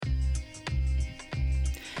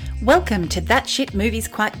Welcome to That Shit Movie's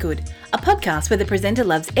Quite Good, a podcast where the presenter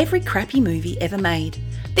loves every crappy movie ever made.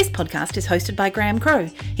 This podcast is hosted by Graham Crowe.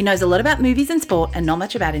 He knows a lot about movies and sport and not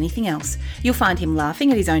much about anything else. You'll find him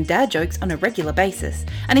laughing at his own dad jokes on a regular basis.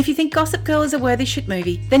 And if you think Gossip Girl is a worthy shit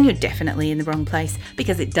movie, then you're definitely in the wrong place,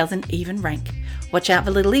 because it doesn't even rank. Watch out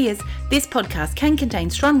for little ears. This podcast can contain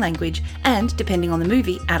strong language and, depending on the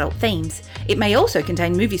movie, adult themes. It may also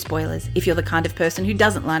contain movie spoilers if you're the kind of person who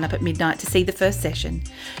doesn't line up at midnight to see the first session.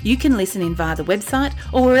 You can listen in via the website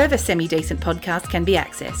or wherever semi-decent podcasts can be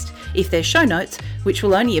accessed. If there's show notes, which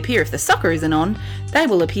will only appear if the soccer isn't on, they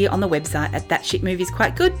will appear on the website at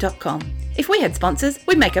thatshitmoviesquitegood.com. If we had sponsors,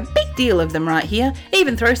 we'd make a big deal of them right here,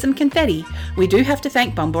 even throw some confetti. We do have to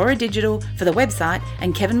thank Bombora Digital for the website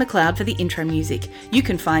and Kevin MacLeod for the intro music. You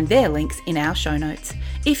can find their links in our show notes.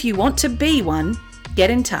 If you want to be one, get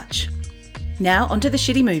in touch. Now onto the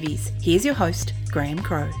shitty movies. Here's your host, Graham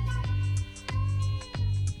Crowe.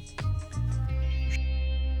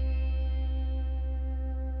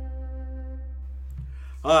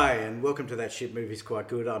 Hi, and welcome to That Shit Movie's Quite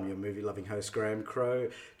Good. I'm your movie-loving host, Graham Crowe.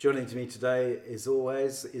 Joining me today, as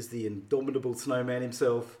always, is the indomitable snowman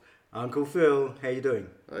himself, Uncle Phil. How you doing?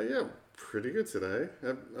 Yeah, pretty good today.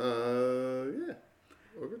 Yeah,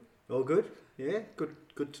 all good. All good? Yeah,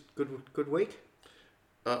 good week.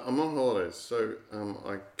 I'm on holidays, so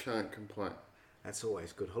I can't complain. That's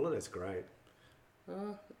always good. Holidays, great.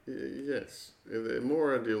 Yes, they're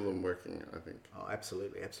more ideal than working, I think. Oh,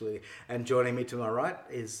 absolutely. And joining me to my right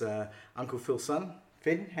is Uncle Phil's son,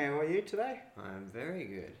 Finn. How are you today? I'm very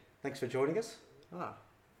good. Thanks for joining us.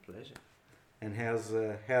 Pleasure. And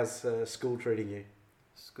how's school treating you?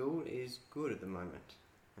 School is good at the moment.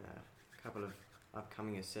 A couple of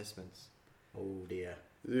upcoming assessments. Oh dear.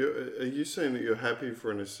 Are you saying that you're happy for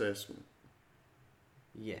an assessment?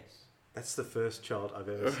 Yes. That's the first child I've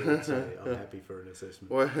ever seen say, I'm happy for an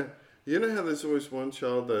assessment. Well, you know how there's always one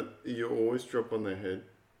child that you always drop on their head?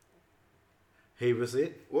 He was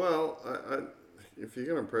it? Well, if you're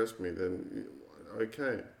going to press me, then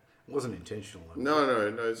okay. It wasn't intentional. No,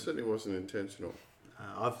 it certainly wasn't intentional.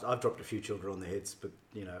 I've dropped a few children on their heads, but,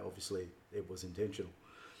 obviously it was intentional.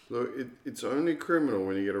 Look, it's only criminal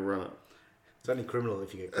when you get a run-up. It's only criminal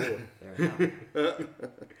if you get caught. Fair enough.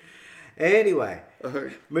 Anyway,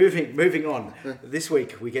 moving on. This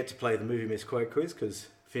week we get to play the Movie Miss Quote Quiz because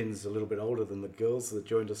Finn's a little bit older than the girls that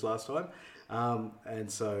joined us last time.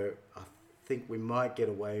 And so I think we might get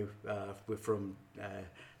away from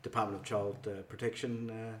Department of Child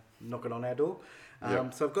Protection knocking on our door.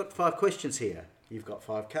 Yep. So I've got 5 questions here. You've got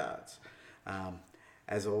 5 cards.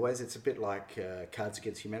 As always, it's a bit like Cards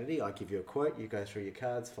Against Humanity. I give you a quote, you go through your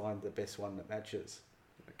cards, find the best one that matches.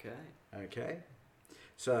 Okay?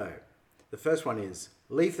 So, the first one is,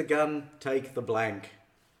 leave the gun, take the blank.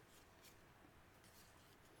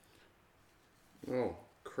 Oh,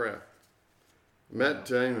 crap. Matt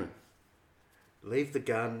Damon. Leave the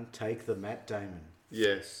gun, take the Matt Damon.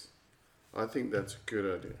 Yes. I think that's a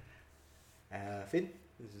good idea. Finn?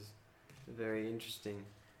 This is very interesting.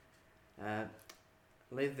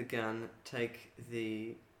 Leave the gun, take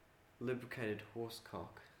the lubricated horse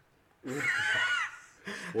cock.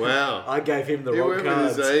 Wow. I gave him the he wrong went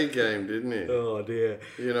cards. with his A game, didn't he? Oh dear.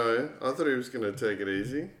 I thought he was going to take it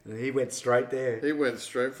easy. And he went straight there. He went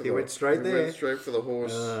straight for He went straight for the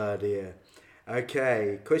horse. Oh dear.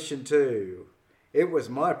 Okay, question 2. It was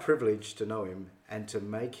my privilege to know him and to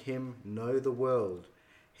make him know the world.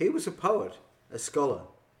 He was a poet, a scholar,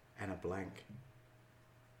 and a blank.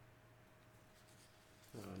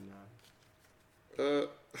 Oh no.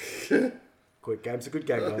 Quick game's a good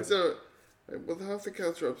game, guys. So, well, half the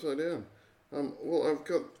cards are upside down. Well, I've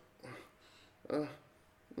got...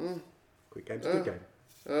 Quick game's a good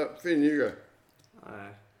game. Finn, you go.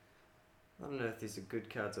 I don't know if these are good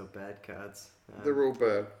cards or bad cards. They're all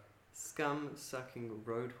bad. Scum-sucking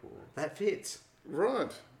road whore. That fits.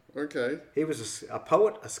 Right. Okay. He was a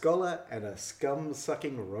poet, a scholar, and a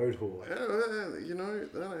scum-sucking road whore.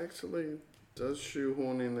 That actually does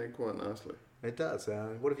shoehorn in there quite nicely. It does.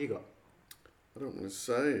 What have you got? I don't want to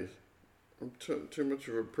say. I'm too much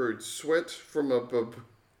of a prude. Sweat from a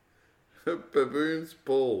baboon's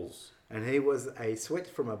balls. And he was a sweat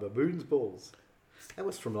from a baboon's balls. That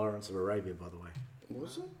was from Lawrence of Arabia, by the way.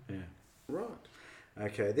 Was it? Yeah. Right.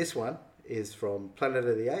 Okay, this one is from Planet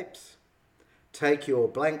of the Apes. Take your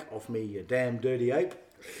blank off me, you damn dirty ape.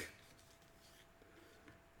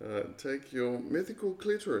 Take your mythical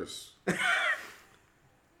clitoris.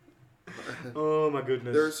 Oh my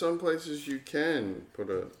goodness. There are some places you can put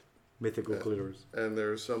a mythical clitoris. And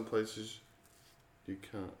there are some places you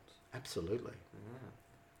can't. Absolutely.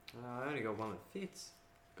 I only got one that fits.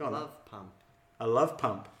 Go on. Love pump. A love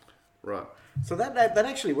pump. Right. So that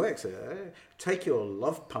actually works. Take your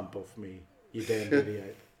love pump off me, you damn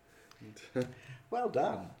idiot. Well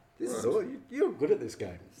done. This is all. You're good at this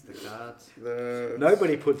game. It's the cards.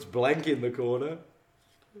 Nobody puts blank in the corner.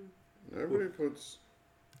 Nobody puts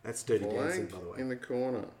That's dirty dancing, blank by the way. in the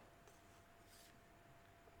corner.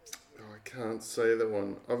 Oh, I can't say that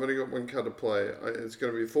one. I've only got one card to play. It's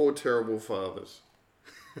going to be Four Terrible Fathers.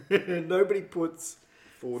 Nobody puts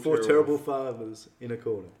four terrible fathers in a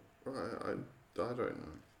corner. I don't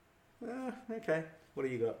know. Okay. What do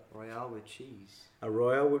you got? Royale with cheese. A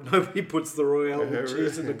Royale? Nobody puts the Royale with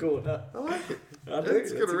cheese in the corner. I like it. I do.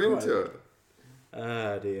 Let's get her into it.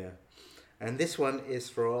 Ah, dear. And this one is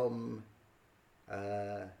from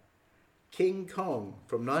King Kong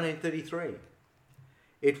from 1933.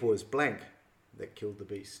 It was blank that killed the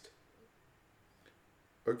beast.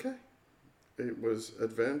 Okay. It was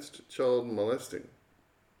advanced child molesting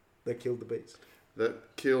That killed the beast.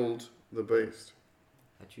 that killed the beast.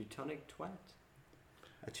 A Teutonic twat.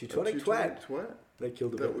 A Teutonic twat. Twat. That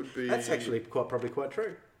killed the That beast. would be That's actually probably quite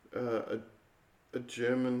true. a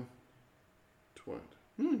German twat.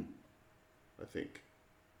 I think.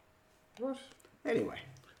 What? Anyway,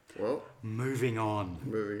 Well, moving on.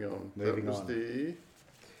 moving on. Moving that was on. the...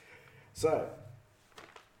 So,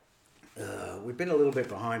 we've been a little bit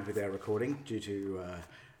behind with our recording due to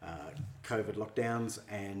COVID lockdowns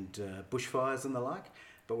and bushfires and the like,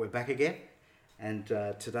 but we're back again. And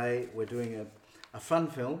today we're doing a fun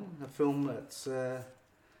film, a film that's a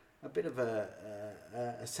bit of a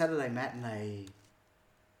Saturday matinee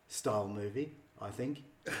style movie, I think.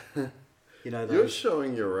 You know, You're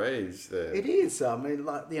showing your age there. it is. I mean,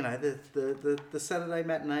 like, you know, the Saturday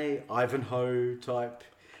matinee Ivanhoe type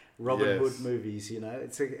Robin Yes. Hood movies. You know,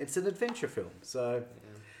 it's an adventure film. So,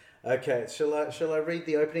 okay, shall I read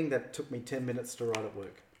the opening? That took me 10 minutes to write at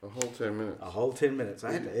work. A whole 10 minutes. A whole 10 minutes.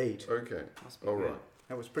 I had to eat. Okay. Must be All good. right.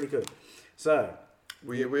 That was pretty good. So,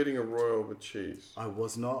 Were you eating a royal with cheese? I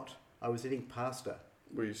was not. I was eating pasta.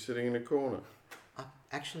 Were you sitting in a corner?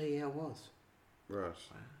 Actually, I was. Right.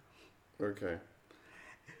 Okay.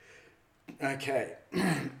 Okay.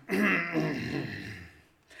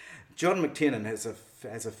 John McTiernan has a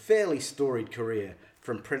fairly storied career,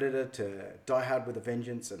 from Predator to Die Hard with a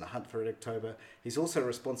Vengeance and The Hunt for Red October. He's also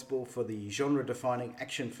responsible for the genre-defining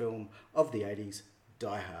action film of the 80s,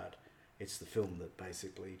 Die Hard. It's the film that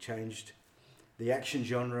basically changed the action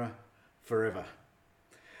genre forever.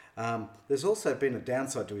 There's also been a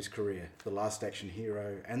downside to his career, The Last Action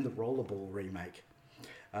Hero and the Rollerball remake.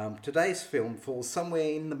 Today's film falls somewhere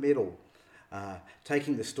in the middle,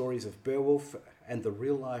 taking the stories of Beowulf and the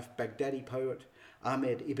real-life Baghdadi poet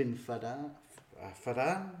Ahmed Ibn Fadan,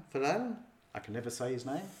 I can never say his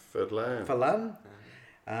name, Fadlan.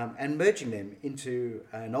 and merging them into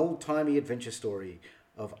an old-timey adventure story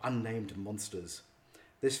of unnamed monsters.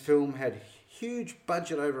 This film had huge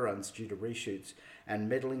budget overruns due to reshoots and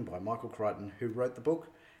meddling by Michael Crichton, who wrote the book,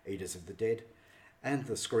 Eaters of the Dead, and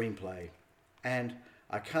the screenplay. And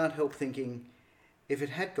I can't help thinking, if it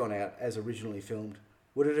had gone out as originally filmed,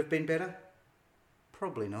 would it have been better?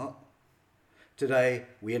 Probably not. Today,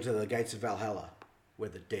 we enter the gates of Valhalla, where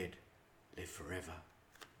the dead live forever.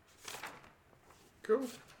 Cool.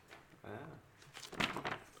 Wow.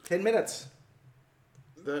 10 minutes.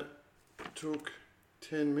 That took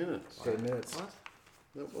 10 minutes. 10 minutes. What?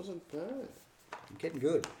 That wasn't bad. I'm getting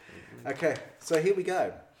good. Okay, so here we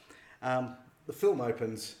go. The film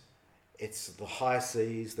opens. It's the high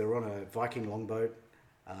seas. They're on a Viking longboat.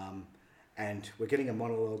 And we're getting a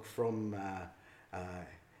monologue from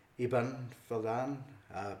Ibn Fadan,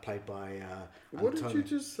 played by... What did you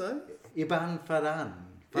just say? Ibn Fadan.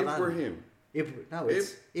 Ibrahim. No,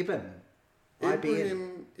 it's Ibn. IBN.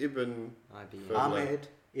 Ibrahim Ibn IBM. Fadlan. Ahmed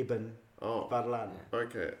Ibn Oh, Fadlan.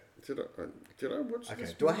 okay. Did I watch Okay,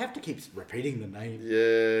 this? do I have to keep repeating the name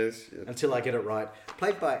Yes. until I get it right?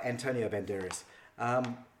 Played by Antonio Banderas.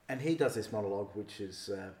 And he does this monologue, which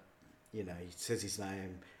is, he says his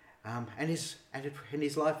name, and his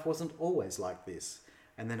life wasn't always like this.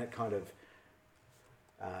 And then it kind of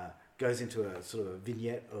goes into a sort of a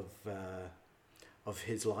vignette of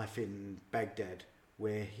his life in Baghdad,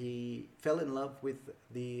 where he fell in love with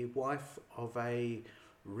the wife of a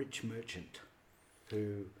rich merchant,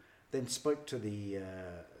 who then spoke to the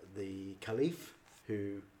Caliph,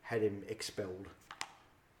 who had him expelled.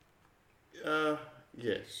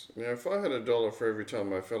 Yes. Now, if I had $1 for every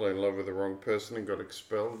time I fell in love with the wrong person and got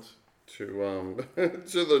expelled to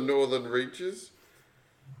to the northern reaches,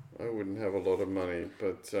 I wouldn't have a lot of money.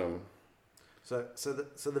 But So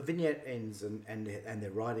the vignette ends, and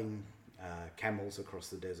they're riding camels across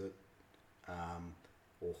the desert,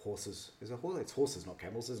 or horses. Is it horse? It's horses, not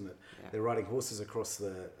camels, isn't it? Yeah. They're riding horses across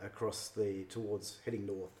the towards heading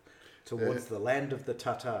north, towards the land of the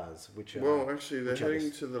Tatars, which are Well, actually, they're which are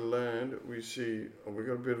heading to the land. We see we've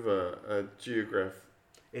got a bit of a geograph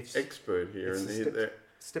it's expert here, it's and the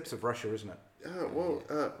steppes of Russia, isn't it?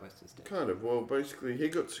 Western State. kind of. Well, basically, he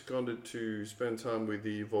got seconded to spend time with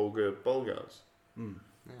the Volga Bulgars, Yeah.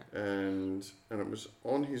 and it was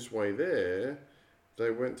on his way there.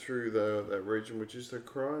 They went through that region, which is the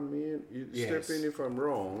Crimean. You Yes. step in if I'm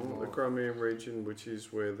wrong. The Oh. Crimean region, which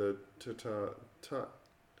is where the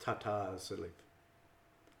Tatars live.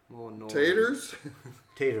 More north. Tatars,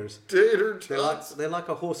 Tatars. tater They're like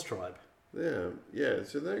a horse tribe. Yeah.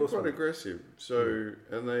 So they're Horse quite one. aggressive. So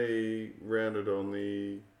and they rounded on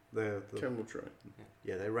the The camel train.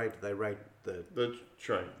 yeah, they raid the The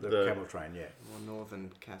train. camel train. Yeah. More northern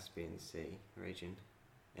Caspian Sea region.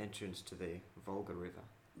 Entrance to the Volga River.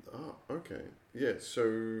 Oh, okay. Yeah.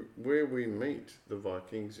 So where we meet the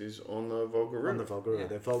Vikings is on the Volga River. On the Volga River. Yeah.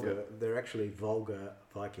 They're Volga. They're actually Volga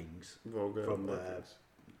Vikings, Volga from the- Vikings.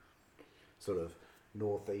 sort of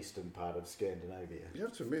northeastern part of Scandinavia. You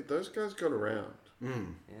have to admit those guys got around. Yeah,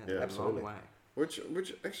 a absolutely. long way. Which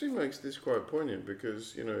actually makes this quite poignant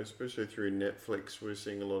because, you know, especially through Netflix, we're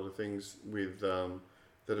seeing a lot of things with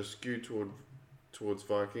that are skewed towards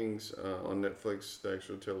Vikings. On Netflix, the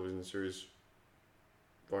actual television series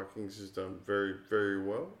Vikings has done very, very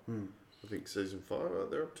well. I think season 5,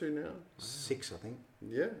 they're up to now. 6, I think.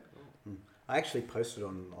 Yeah. I actually posted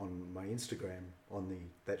on my Instagram, on the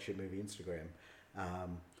That Shit Movie Instagram,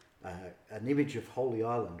 an image of Holy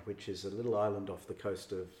Island, which is a little island off the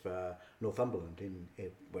coast of Northumberland, in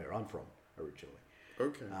where I'm from originally.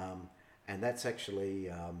 Okay. And that's actually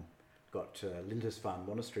got Lindisfarne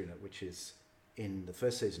Monastery in it, which is in the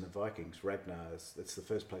first season of Vikings. It's the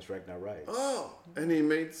first place Ragnar raids. Oh, and he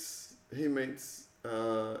befriends.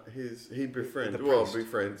 The priest.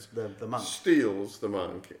 Befriends. The monk. Steals the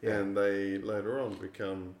monk, Yeah. and they later on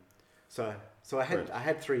become. So I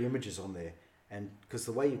had 3 images on there, and because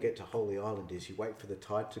the way you get to Holy Island is you wait for the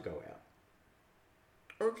tide to go out,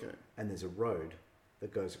 Okay. and there's a road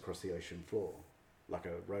that goes across the ocean floor, like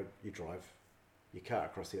a road you drive your car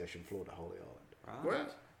across the ocean floor to Holy Island, Right.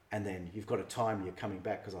 Well, and then you've got a time you're coming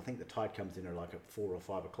back because I think the tide comes in at like at 4 or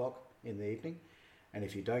 5 o'clock in the evening, and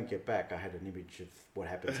if you don't get back, I had an image of what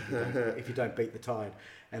happens if you don't beat the tide,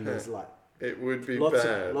 and there's like it would be lots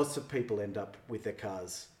bad. of people end up with their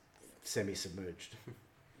cars semi-submerged.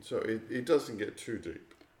 So it doesn't get too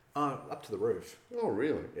deep. Up to the roof. Oh,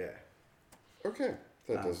 really? Yeah. Okay.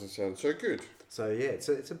 That doesn't sound so good. So yeah, it's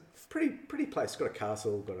a pretty place. It's got a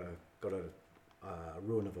castle, got a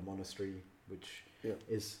ruin of a monastery, which Yeah.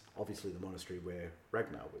 is obviously the monastery where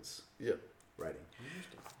Ragnar was Yeah. raiding.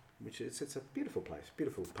 Which it's a beautiful place,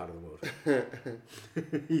 beautiful part of the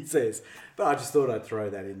world. He says, but I just thought I'd throw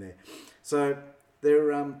that in there. So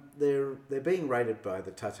they're being raided by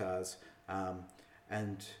the Tatars,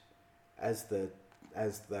 and as they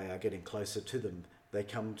are getting closer to them, they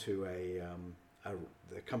come to a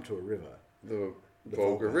river. The The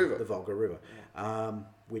Volga River. The Volga River,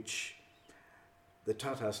 which the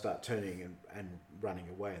Tatars start turning and running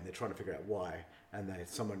away, and they're trying to figure out why. And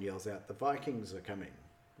someone yells out, "The Vikings are coming,"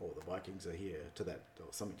 or "The Vikings are here," to that,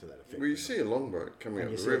 or something to that effect. Well, you see a longboat coming and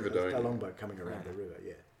up you the river, see don't a you? longboat coming around the river,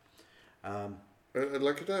 yeah.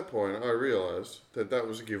 Like at that point, I realised that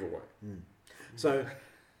was a giveaway. So,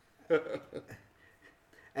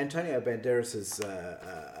 Antonio Banderas's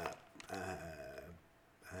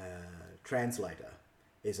translator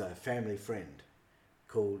is a family friend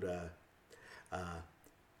called,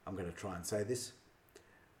 I'm going to try and say this,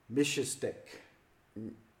 Mishastek.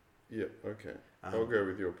 Yeah, okay. I'll go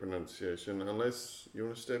with your pronunciation, unless you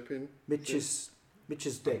want to step in. Mishastek.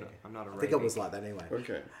 I'm not a I think it Arabic. was like that anyway.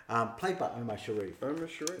 Okay. Played by Omar Sharif. I'm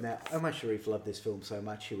sure. Now, Omar Sharif loved this film so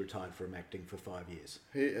much he retired from acting for 5 years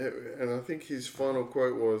And I think his final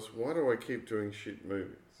quote was, "Why do I keep doing shit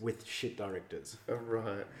movies?" with shit directors. Oh,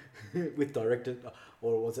 right. With directors,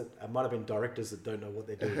 or was it might have been directors that don't know what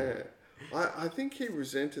they're doing. I think he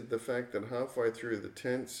resented the fact that halfway through the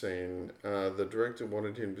tent scene, the director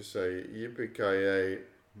wanted him to say "Yippee-ki-yay."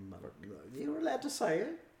 You're allowed to say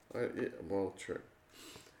it. Yeah, well, true.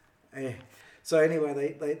 Yeah. So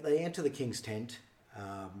anyway, they enter the king's tent,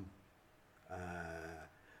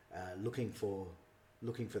 looking for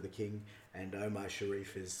the king, and Omar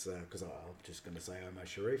Sharif is because I'm just going to say Omar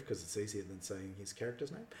Sharif because it's easier than saying his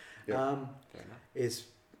character's name. Yeah. Fair enough. Is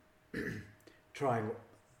trying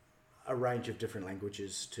a range of different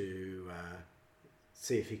languages to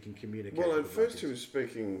see if he can communicate. Well, with at the first he Vikings. was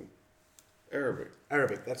speaking Arabic.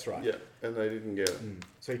 Arabic. That's right. Yeah, and they didn't get it.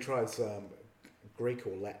 So he tries Greek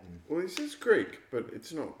or Latin. Well, he says Greek, but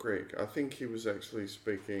it's not Greek. I think he was actually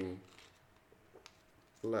speaking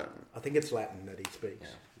Latin. I think it's Latin that he speaks.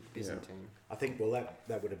 Yeah, Byzantine. I think,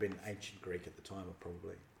 that would have been ancient Greek at the time,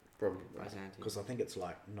 probably. Probably. Byzantine. Because I think it's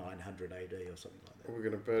like 900 AD or something like Are that. we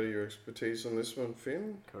going to bow to your expertise on this one,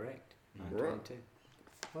 Finn? Correct. Right. 922.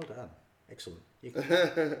 Well done. Excellent.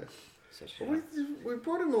 So Well, we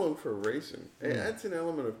brought him along for a reason. It adds an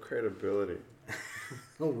element of credibility.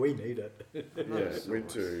 Oh, we need it. Yeah, we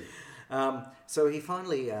do. So he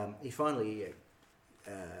finally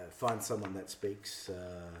finds someone that speaks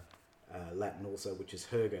Latin also, which is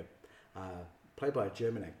Herger, played by a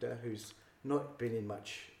German actor who's not been in not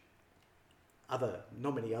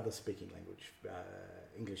many other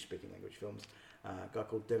English speaking language films. A guy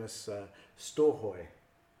called Dennis Storhoy.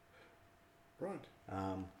 Right.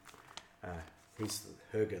 He's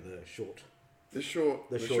Herger, the short. The shorter,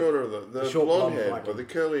 the short blonde blonde haired Viking. one, the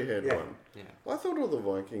curly haired Yeah. one. Yeah. I thought all the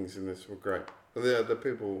Vikings in this were great. The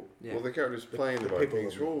people, Yeah. well, the characters playing the the people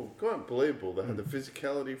Vikings were all quite believable. They had the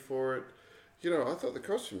physicality for it. I thought the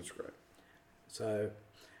costumes were great. So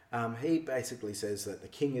he basically says that the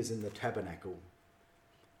king is in the tabernacle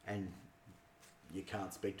and you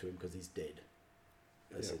can't speak to him because he's dead,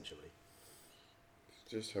 essentially.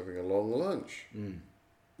 Just having a long lunch. Mm.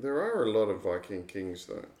 There are a lot of Viking kings,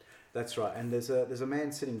 though. That's right, and there's a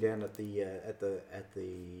man sitting down at the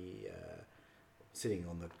sitting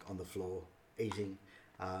on the floor eating,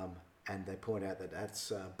 and they point out that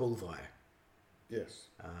that's Bulweir, Yes.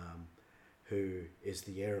 who is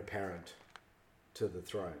the heir apparent to the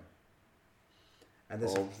throne. And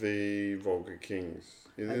there's Of the Volga kings.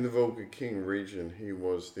 In the Volga king region, he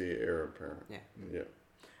was the heir apparent. Yeah. Yeah.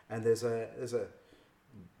 and there's a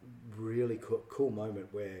really cool moment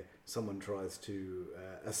where someone tries to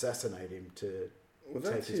assassinate him to Well,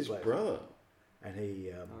 take that's his his place. brother. And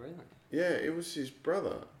he Oh, really? Yeah, it was his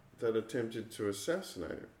brother that attempted to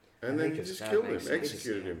assassinate him. And And then he he just- just killed that him, makes sense,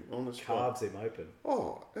 executed yeah. him on the spot. carves him open.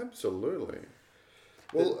 Oh, absolutely.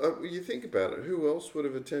 Well, you think about it, who else would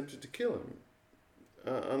have attempted to kill him?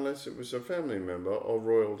 Unless it was a family member of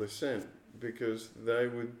royal descent, because they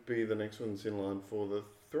would be the next ones in line for the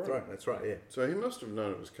throne. That's right, yeah. So he must have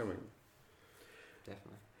known it was coming.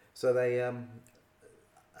 Definitely. So they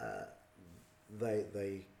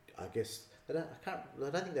I guess I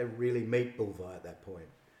don't think they really meet Bulweir at that point.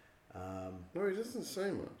 No, he doesn't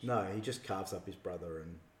say much. No, he just carves up his brother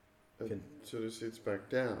and It sort of sits back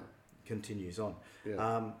down. continues on.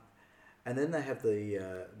 Yeah. And then they have we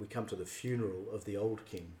come to the funeral of the old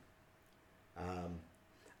king,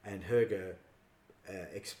 and Herger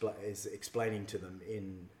is explaining to them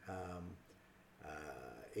in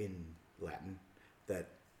Latin that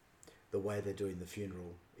the way they're doing the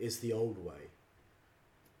funeral is the old way,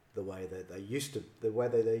 the way that they used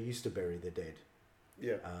to bury the dead,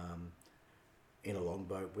 Yeah. in a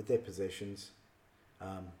longboat with their possessions.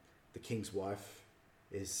 The king's wife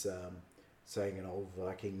is saying an old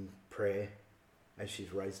Viking prayer as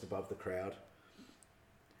she's raised above the crowd.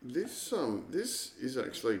 This is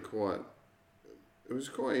actually quite. It was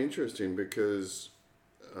quite interesting because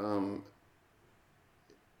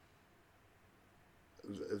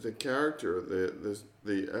the character,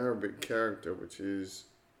 the Arabic character, which is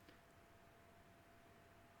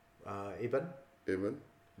Ibn, Ibn.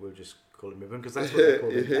 we'll just call him Ibn because that's what they call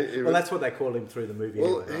him. Ibn. Well, that's what they call him through the movie.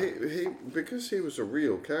 Well, anyway, right? he because he was a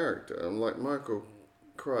real character, unlike Michael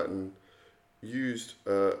Crichton used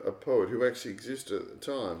a poet who actually existed at the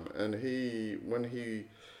time, and when he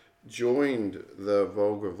joined the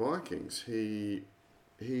Volga Vikings, he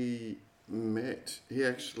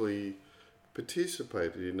actually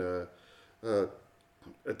participated in a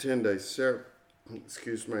 10-day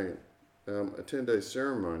a 10-day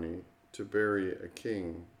ceremony to bury a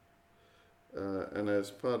king. And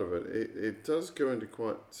as part of it, it does go into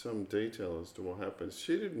quite some detail as to what happens.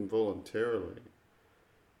 She didn't voluntarily.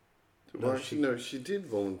 No, she did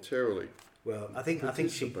voluntarily Well, I think she,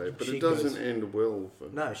 participate, but she it doesn't goes- end well for.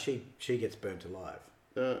 No, she gets burnt alive.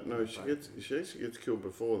 No, she actually gets killed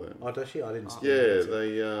before then. Oh, does she? I didn't. see Yeah,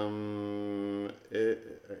 that.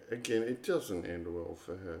 again, it doesn't end well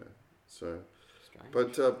for her. So, Strange.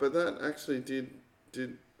 but that actually did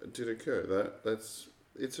occur.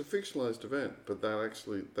 It's a fictionalized event, but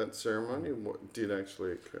that ceremony did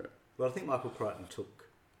actually occur. Well, I think Michael Crichton took.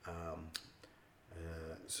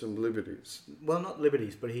 Some liberties. Well, not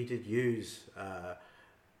liberties, but he did use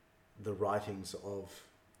the writings of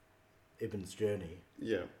Ibn's journey.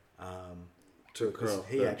 Yeah. Because craft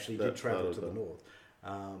he that- actually that did travel part to of the the- north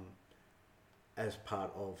as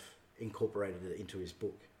part of incorporated it into his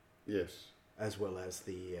book, Yes. as well as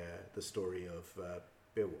the story of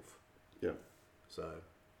Beowulf. Yeah.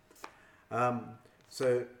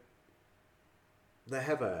 So they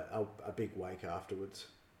have a big wake afterwards,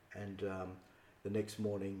 and the next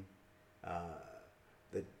morning, I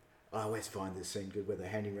always find this scene good where they're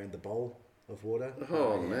handing around the bowl of water.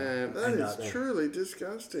 Oh man, that And, is truly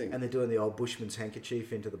disgusting. And they're doing the old bushman's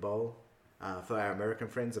handkerchief into the bowl. For our American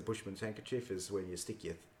friends, a bushman's handkerchief is when you stick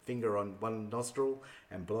your finger on one nostril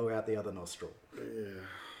and blow out the other nostril. Yeah,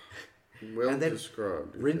 well And then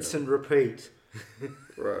described. Rinse and repeat.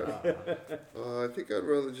 Right. I think I'd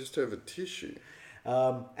rather just have a tissue.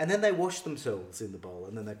 And then they wash themselves in the bowl,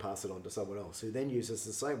 and then they pass it on to someone else, who then uses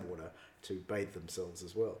the same water to bathe themselves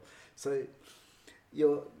as well. So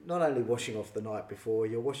you're not only washing off the night before,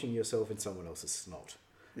 you're washing yourself in someone else's snot.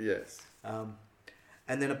 Yes.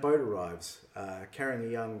 And then a boat arrives, carrying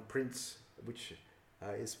a young prince, which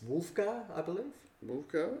is Wulfgar, I believe.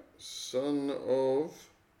 Wulfgar, son of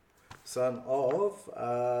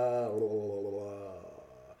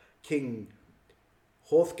King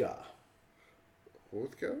Hrothgar.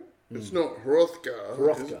 Hrothgar? It's not Hrothgar.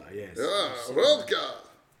 Hrothgar, yes. Hrothgar!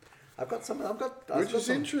 I've got some. Which is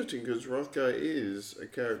interesting because Hrothgar is a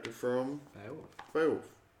character from Beowulf.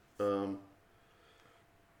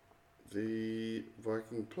 The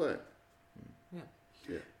Viking play.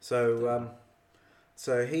 Yeah.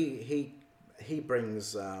 So he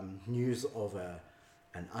brings news of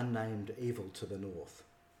an unnamed evil to the north,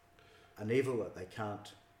 an evil that they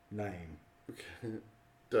can't name. Okay.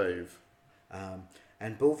 Dave.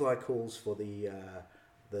 And Bulvi calls for the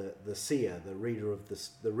seer, the reader of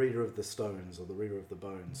the stones or the reader of the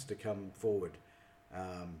bones, to come forward,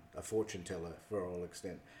 a fortune teller for all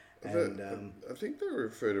extent. And I think they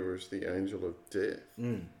refer to her as the angel of death.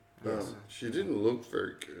 Yes. She didn't look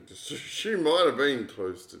very good. She might have been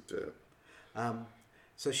close to death.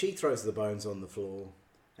 So she throws the bones on the floor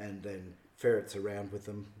and then ferrets around with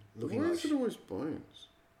them, looking Why like... is it always bones?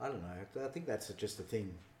 I don't know. I think that's just a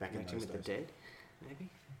thing back in Matching those with days. the dead, maybe?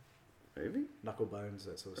 Maybe? Knuckle bones,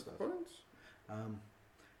 that sort of stuff. Bones?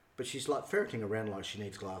 But she's like ferreting around like she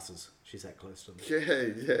needs glasses. She's that close to them.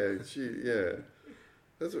 Yeah.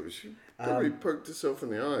 That's what she probably poked herself in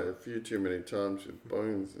the eye a few too many times with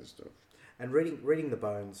bones and stuff. And reading the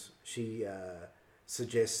bones, she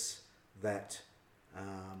suggests that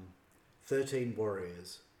 13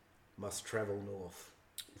 warriors must travel north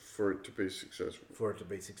For it to be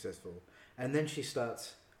successful. And then she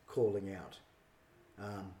starts calling out.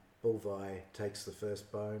 Bulvi takes the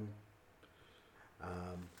first bone.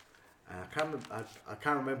 I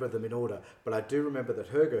can't remember them in order, but I do remember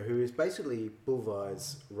that Herger, who is basically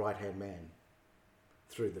Bulvi's right-hand man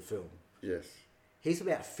through the film, Yes. he's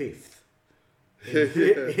about fifth.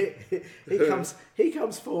 he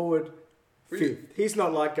comes forward fifth. He's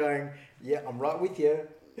not like going, yeah, I'm right with you.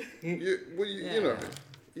 You know,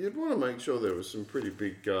 you'd want to make sure there were some pretty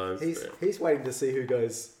big guys there. He's waiting to see who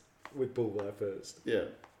goes with Bulvi first. Yeah.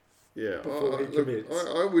 Before he commits.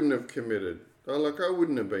 I wouldn't have committed. I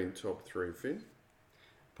wouldn't have been top 3, Finn.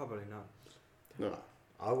 Probably not. No.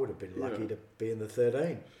 I would have been lucky to be in the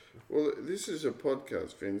 13. Well, this is a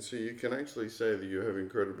podcast, Finn, so you can actually say that you have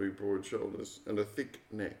incredibly broad shoulders and a thick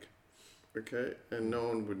neck. Okay? And no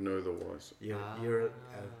one would know the wise.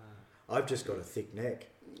 I've just got a thick neck.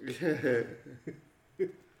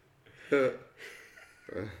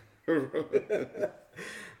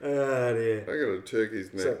 Oh dear. I got a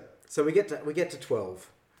turkey's neck. So we get to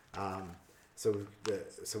 12. So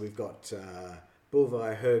we've got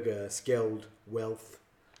Bulvi, Herger, Skeld, Wealth,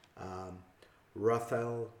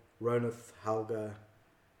 Rothal, Ronath, Halga,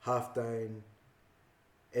 Halfdane,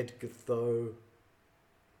 Edgitho,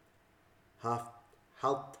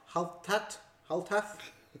 Haltath,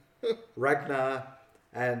 Ragnar,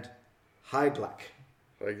 and Heiglak.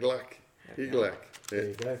 Heiglak. There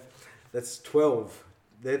you go. That's 12.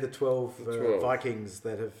 They're the 12, 12. Vikings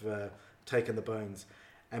that have taken the bones.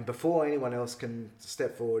 And before anyone else can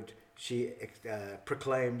step forward, she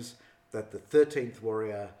proclaims that the 13th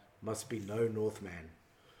warrior must be no Northman.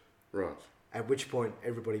 Right. At which point,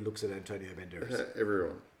 everybody looks at Antonio Banderas.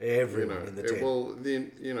 Everyone In the tent. Well,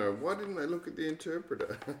 why didn't they look at the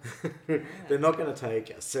interpreter? They're not going to take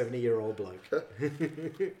a 70-year-old bloke.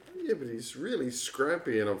 Yeah, but he's really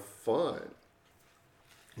scrappy in a fight.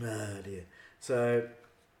 Oh dear. So,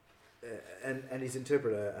 and his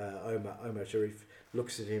interpreter, Omar Sharif,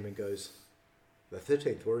 looks at him and goes, "The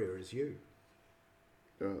 13th warrior is you."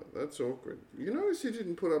 That's awkward. You notice he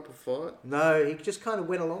didn't put up a fight? No, he just kind of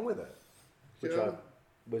went along with it. Which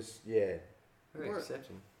Yeah. Very What?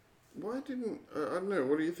 accepting. Why didn't... I don't know,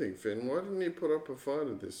 what do you think, Finn? Why didn't he put up a fight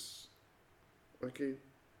at this? Like, he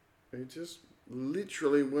just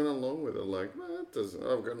literally went along with it. Like, well, that doesn't...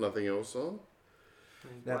 I've got nothing else on.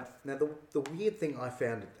 Now the weird thing I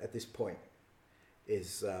found at this point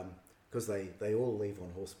is because they all leave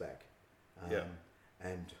on horseback,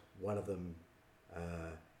 and one of them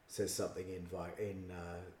says something in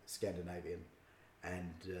Scandinavian,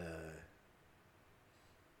 and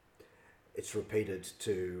it's repeated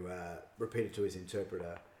to his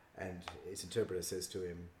interpreter, and his interpreter says to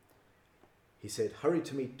him, he said, "Hurry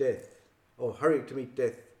to meet death," or "Hurry to meet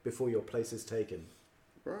death before your place is taken."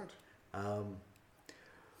 Right.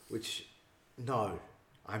 Which, no,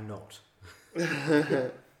 I'm not.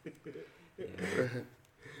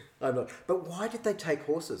 I'm not. But why did they take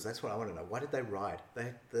horses? That's what I want to know. Why did they ride?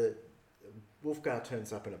 The Wolfgar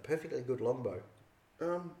turns up in a perfectly good longbow.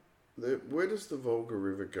 Where does the Volga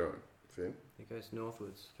River go, Finn? It goes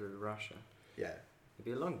northwards through Russia. Yeah, It'd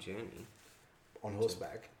be a long journey. on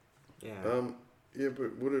horseback. Yeah. Yeah,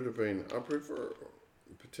 but would it have been upward for...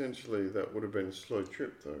 Potentially that would have been a slow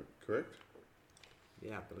trip though, correct?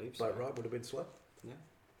 Yeah, I believe so. Boat ride would have been slow. Yeah.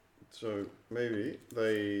 So maybe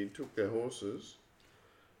they took their horses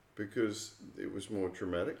because it was more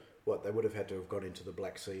traumatic. What, they would have had to have gone into the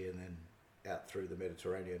Black Sea and then out through the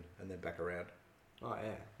Mediterranean and then back around Oh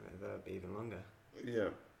yeah, that would be even longer. Yeah.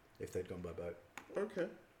 if they'd gone by boat. Okay.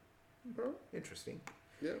 Well, Interesting.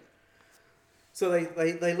 yeah. So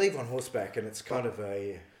they leave on horseback, and it's kind of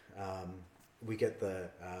a we get the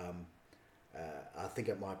I think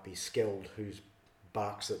it might be Skeld who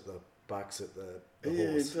barks at the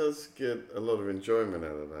Yeah, horse. he does get a lot of enjoyment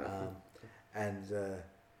out of that. And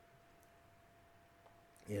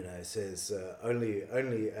says only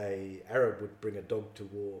a Arab would bring a dog to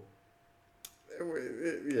war.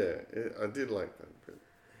 I did like that bit.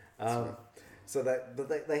 So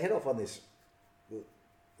they head off on this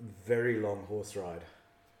very long horse ride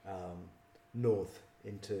north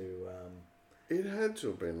into. It had to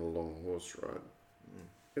have been a long horse ride.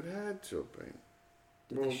 It had to have been.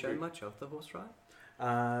 Did they show much of the horse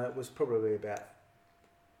ride? It was probably about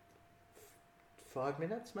 5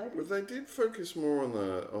 minutes, maybe. But they did focus more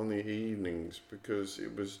on the evenings because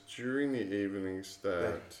it was during the evenings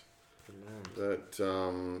that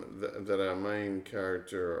our main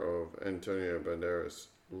character of Antonio Banderas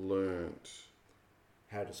learnt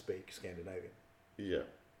how to speak Scandinavian. Yeah.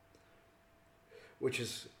 Which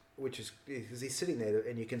is because he's sitting there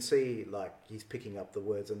and you can see like he's picking up the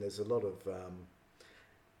words, and there's a lot of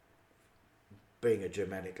being a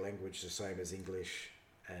Germanic language the same as English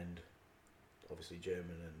and obviously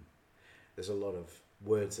German, and there's a lot of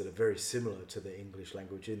words that are very similar to the English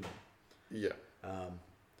language in them. Yeah.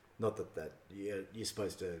 Not that you're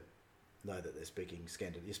supposed to know that they're speaking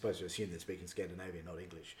Scandinavian. You're supposed to assume they're speaking Scandinavian, not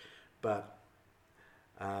English. But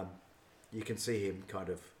you can see him kind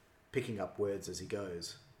of picking up words as he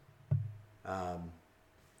goes, and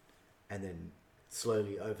then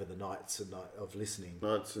slowly over the nights of listening.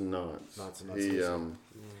 Nights and nights. Listening.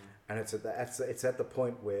 And it's at the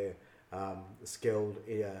point where Skeld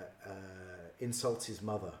insults his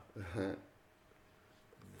mother.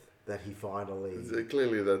 That he finally...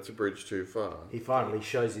 Clearly that's a bridge too far. He finally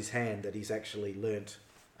shows his hand that he's actually learnt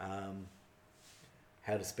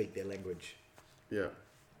how to speak their language. Yeah.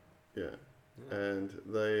 And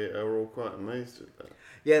they are all quite amazed at that.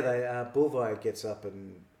 Yeah, Bulvar gets up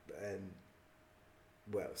and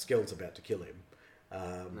well, Skeld's about to kill him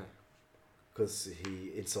because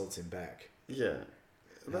he insults him back. Yeah.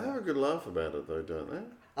 They have a good laugh about it though, don't they?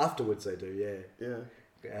 Afterwards they do, yeah.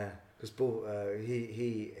 Yeah. Because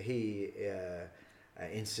he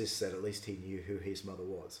insists that at least he knew who his mother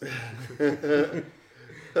was.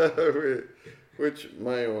 Which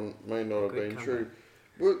may or may not have been true.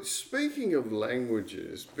 Well, speaking of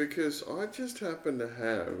languages, because I just happen to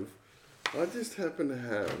have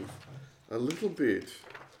a little bit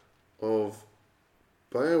of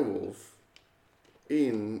Beowulf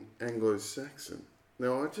in Anglo-Saxon.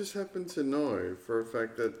 Now, I just happen to know for a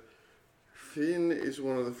fact that Finn is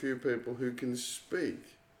one of the few people who can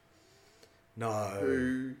speak.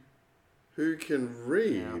 No. Who can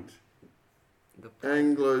read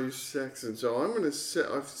Anglo-Saxon. So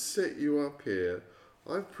I've set you up here.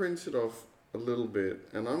 I've printed off a little bit,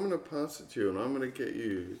 and I'm going to pass it to you, and I'm going to get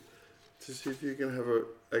you to see if you can have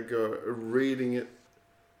a go at reading it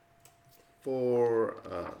for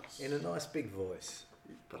us. In a nice big voice.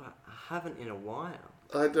 But I haven't in a while.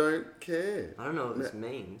 I don't care. I don't know what this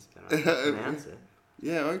means, but I can pronounce it.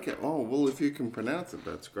 Yeah, okay. Oh, well, if you can pronounce it,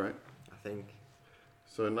 that's great. I think.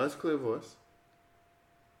 So, nice clear voice.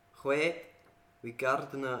 Hwe we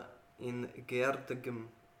gardna in Gerdegum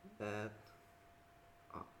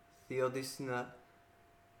Theodisna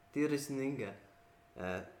Dyrisninga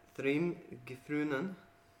Thrim gefrunen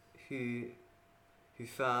hu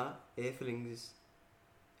fa evelings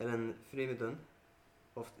en fremedun,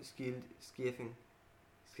 oft skefing,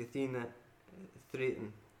 skethina,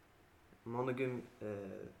 threaten, monogam,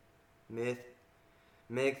 med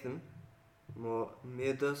them, more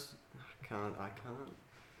medos. I can't.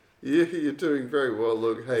 Yeah, you're doing very well.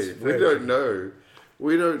 Look, hey, That's we very don't good. know.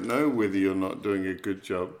 We don't know whether you're not doing a good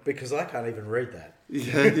job. Because I can't even read that.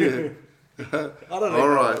 Yeah. I don't know. All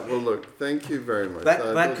right. Well, look. Thank you very much. I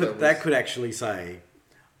That thought could actually say,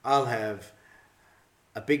 I'll have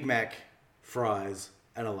a Big Mac, fries,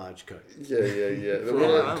 and a large Coke. Yeah. Well,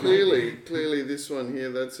 Well, clearly, this one here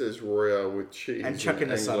that says Royale with cheese And chuck in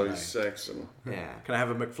a sundae. Anglo-Saxon. Yeah. Can I have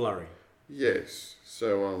a McFlurry? Yes.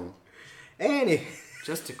 So Any.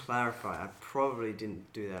 Just to clarify, I probably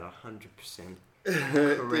didn't do that 100%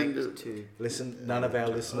 Didn't correct do- to. Listen, none of our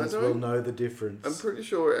listeners I will don't- know the difference. I'm pretty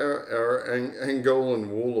sure our Angolan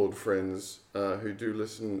warlord friends who do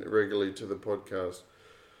listen regularly to the podcast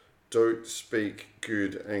don't speak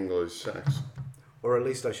good Anglo-Saxon. Or at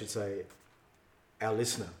least I should say, our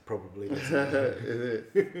listener probably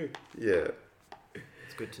doesn't. Yeah.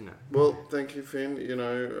 It's good to know. Well, thank you, Finn. You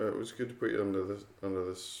know, it was good to put you on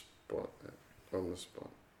the spot.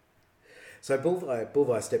 So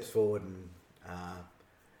Bulvi steps forward and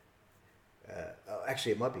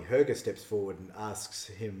actually it might be Herger steps forward and asks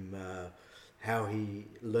him how he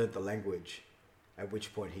learnt the language, at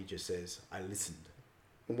which point he just says, I listened.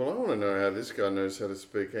 Well, I want to know how this guy knows how to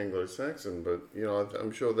speak Anglo-Saxon, but you know,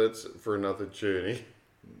 I'm sure that's for another journey.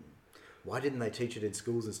 Why didn't they teach it in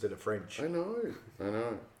schools instead of French? I know.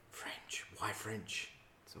 French. Why French?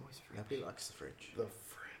 It's always French. Nobody likes the French. The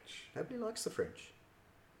French. Nobody likes the French.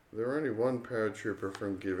 They're only one paratrooper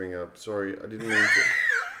from giving up. Sorry, I didn't mean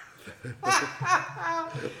to.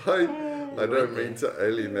 I don't mean to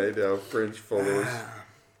alienate our French followers.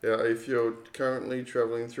 Yeah, if you're currently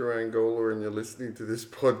travelling through Angola and you're listening to this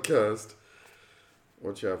podcast,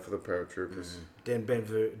 watch out for the paratroopers. Den Ben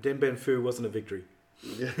Phu wasn't a victory.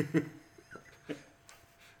 Yeah.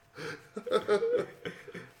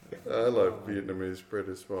 I love Vietnamese bread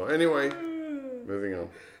as well. Anyway, moving on.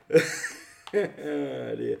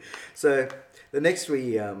 Oh dear. So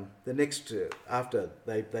after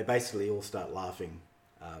they basically all start laughing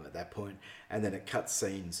at that point, and then it cuts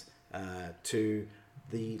scenes to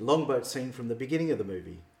the longboat scene from the beginning of the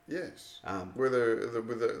movie. Yes. With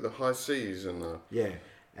the high seas and the... Yeah,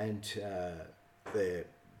 and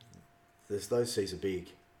those seas are big,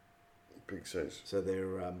 Big seas. so they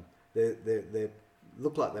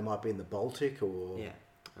look like they might be in the Baltic or Yeah.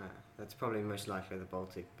 That's probably most likely the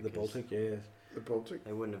Baltic. the because Baltic. Yeah, The Baltic?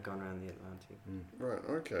 They wouldn't have gone around the Atlantic. Right,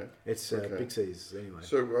 okay. it's Okay. big seas anyway.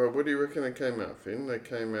 So, what do you reckon they came out, Finn? They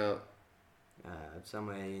came out...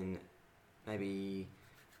 Somewhere in maybe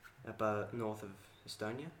about north of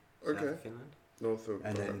Estonia, south Okay. of Finland, north of...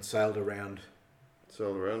 And then sailed around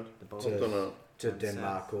sailed around. the Hopped Baltic. on a... to Down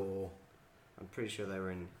Denmark south. or I'm pretty sure they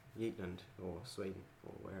were in Jutland or Sweden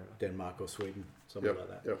or wherever. Denmark or Sweden, something like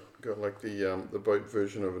that. Yep, got like the boat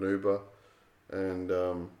version of an Uber, and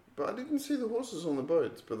but I didn't see the horses on the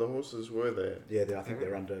boats, but the horses were there. Yeah, I think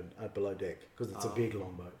they're below deck because it's a Oh. big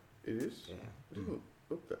longboat. It is. Yeah. It doesn't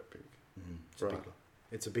look that big. It's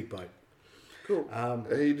it's a big boat. Cool.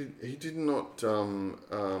 He did not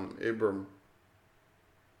Ibram.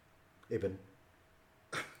 Ibn.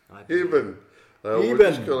 Ibn. We'll Ibn.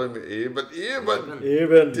 just call him Ibn. Ibn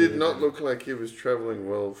Ibn did not look like he was travelling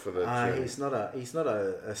well for that journey. He's not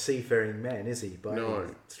a seafaring man, is he? By No.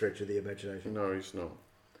 any stretch of the imagination. No, he's not.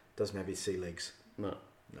 Doesn't have his sea legs. No.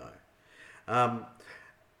 No.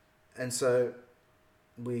 And so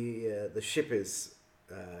the ship is.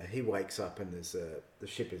 He wakes up and there's the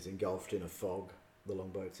ship is engulfed in a fog. The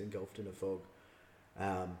longboat's engulfed in a fog,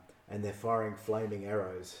 and they're firing flaming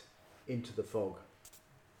arrows into the fog.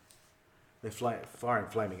 They're firing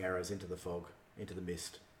flaming arrows into the fog, into the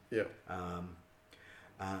mist. Yeah.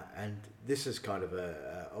 And this is kind of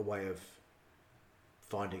a way of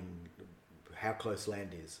finding how close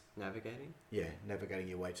land is. Navigating? Yeah, navigating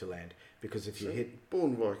your way to land. Because if you hit...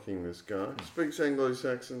 Born Viking, this guy. Speaks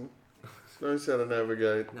Anglo-Saxon. Knows how to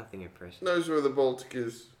navigate. Nothing impressive. Knows where the Baltic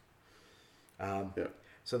is. Yeah. Yeah.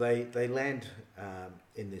 So they land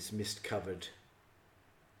in this mist-covered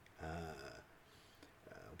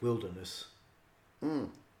wilderness.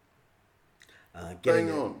 Bang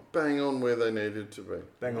on where they needed to be.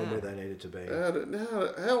 Bang on Yeah. where they needed to be.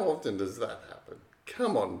 How often does that happen?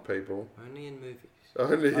 Come on, people. Only in movies.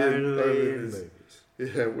 Only in Only this- in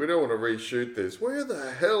movies. Yeah, we don't want to reshoot this. Where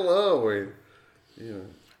the hell are we? You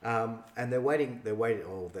know. And they're waiting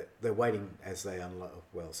as they unload.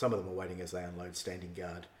 Well, some of them are waiting as they unload standing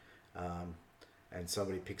guard, and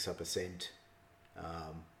somebody picks up a scent,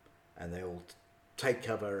 and they all take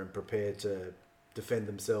cover and prepare to defend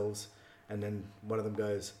themselves. And then one of them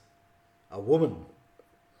goes, "A woman."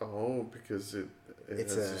 Oh, because it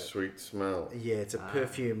It's has a sweet smell. Yeah, it's a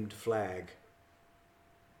perfumed flag.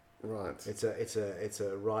 Right. It's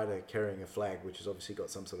a rider carrying a flag, which has obviously got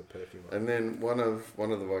some sort of perfume on it. And then one of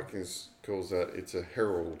the Vikings calls out it's a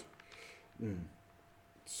herald.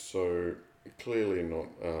 So clearly not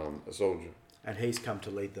a soldier. And he's come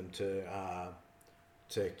to lead them to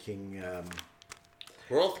King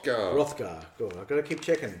Hrothgar. Hrothgar. Good. I've got to keep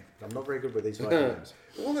checking. I'm not very good with these Viking names.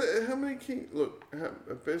 Well, how many kings? Look,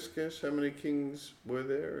 best guess, how many kings were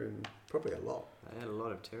there? And Probably a lot. They had a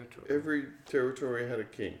lot of territory. every territory had a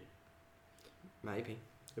king. Maybe.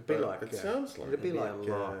 It'd be But like it sounds like it'd be There'd like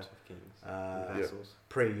a lot of kings. And vassals.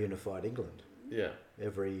 pre-unified England. yeah,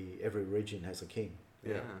 Every region has a king.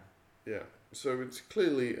 yeah. Yeah. So it's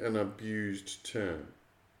clearly an abused term.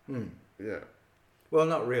 Yeah. Well,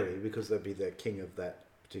 not really, because they'd be the king of that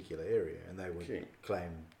particular area, and they would King.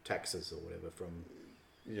 claim taxes or whatever from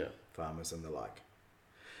Yeah. farmers and the like.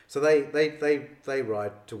 So they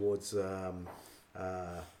ride towards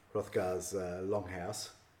Hrothgar's longhouse,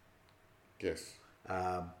 Yes.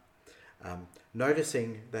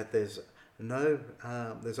 noticing that there's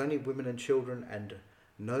only women and children and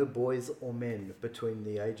no boys or men between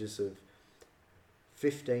the ages of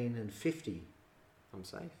 15 and 50. I'm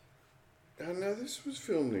safe. Now this was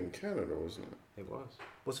filmed in Canada, wasn't it? It was.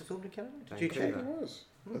 Was it filmed in Canada? Did you I check? think it was.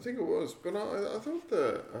 I think it was, but I thought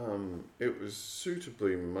that it was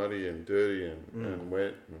suitably muddy and dirty and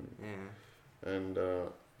wet and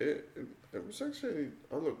it was actually.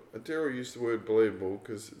 Oh look, Daryl used the word believable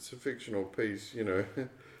because it's a fictional piece, you know,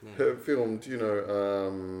 filmed, you know,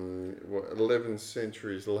 11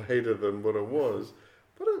 centuries later than what it was,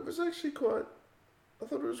 but it was actually quite. I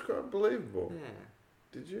thought it was quite believable. Yeah.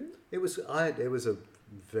 Did you? It was a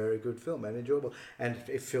very good film and enjoyable, and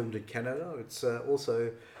it filmed in Canada. It's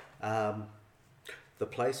also the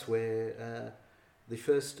place where the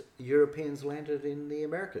first Europeans landed in the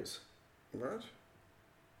Americas. Right.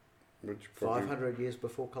 Which probably 500 years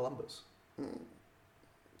before Columbus.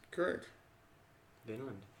 correct.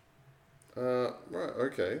 Vinland. Right.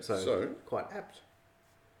 Okay. So quite apt.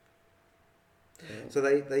 So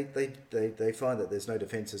they find that there's no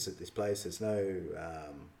defences at this place. There's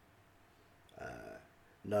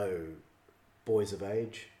no boys of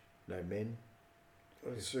age, no men.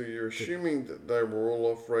 So you're assuming that they were all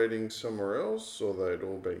off raiding somewhere else, or they'd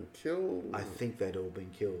all been killed? I think they'd all been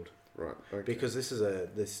killed. Right. Okay. Because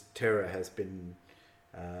this terror has been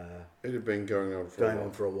it had been going on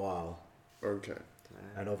for a while. Okay.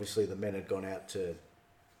 And obviously the men had gone out to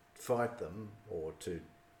fight them or to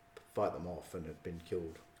fight them off and had been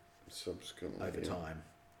killed Subsequently. over time,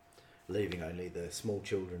 leaving only the small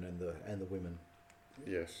children and the women.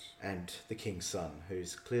 Yes. And the king's son,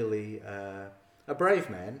 who's clearly a brave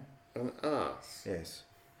man. An ass. Yes.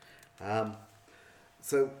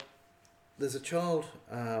 So there's a child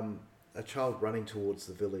running towards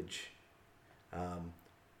the village,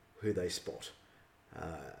 who they spot,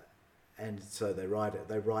 and so they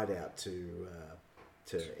ride out to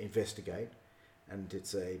investigate, and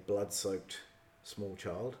it's a blood-soaked small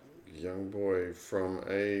child. Young boy from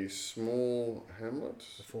a small hamlet?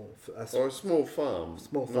 A Or a small farm.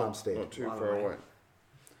 Small farmstead. Not too far away.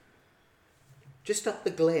 Just up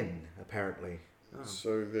the glen, apparently. Oh.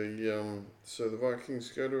 So the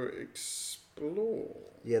Vikings go to explore.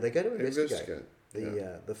 Yeah, they go to investigate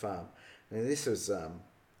Yeah. the farm. And this is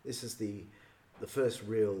the first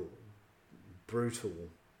real brutal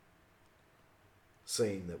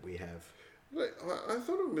scene that we have. Like, I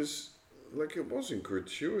thought it was like it wasn't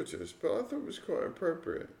gratuitous, but I thought it was quite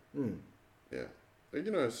appropriate. Yeah, like,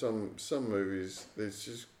 you know, some movies it's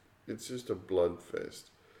just a blood fest,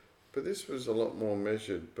 but this was a lot more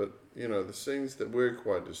measured. But you know, the scenes that were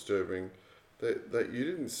quite disturbing, that you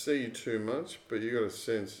didn't see too much, but you got a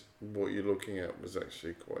sense what you're looking at was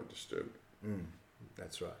actually quite disturbing.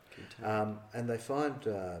 That's right. And they find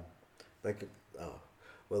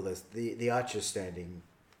there's the archer standing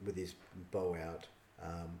with his bow out,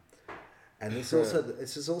 and this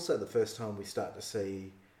is also the first time we start to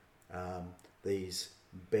see these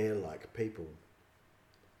bear-like people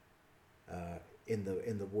in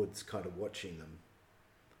the woods, kind of watching them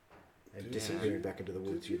and disappearing back into the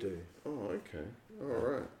woods. You do. Oh, okay,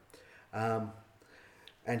 all right.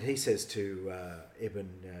 And he says to Ibn,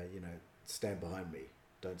 stand behind me,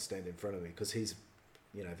 don't stand in front of me, because he's,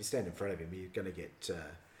 if you stand in front of him, you're going to get stuck.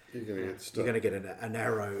 You're going to get an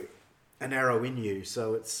arrow in you.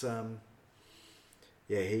 So it's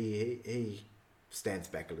he stands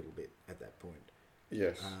back a little bit at that point.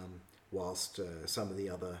 Yes. Whilst some of the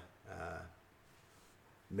other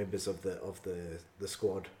members of the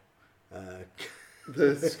squad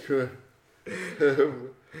That's good.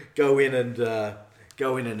 go in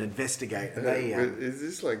and investigate. And they Is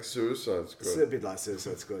this like Suicide it's a Squad? bit like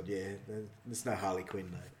Suicide Squad, yeah. There's no Harley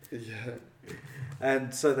Quinn though. Yeah.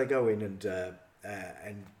 And so they go in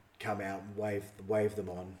and come out and wave them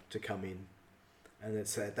on to come in, and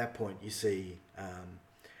it's at that point you see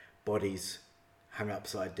bodies hung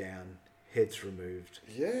upside down, heads removed.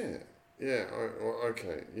 Yeah. Yeah.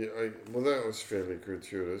 Okay. Yeah. Well, that was fairly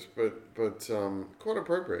gratuitous, but quite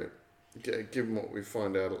appropriate, given what we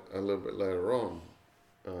find out a little bit later on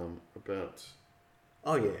about.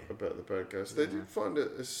 Oh yeah. About the bad guys. They did find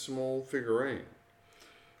a small figurine,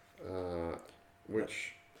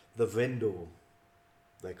 which The vendor,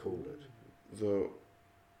 they called it. the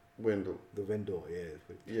Wendell. The vendor,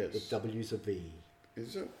 yeah. Yes. The W's a V.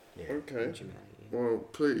 Is it? Yeah. Okay. Humanity, yeah. Well,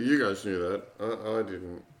 clearly you guys knew that. I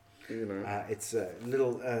didn't. You know. It's a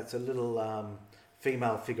little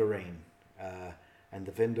female figurine, and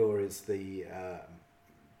the vendor is the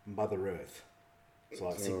Mother Earth. So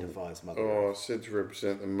it signifies Mother Earth. Said to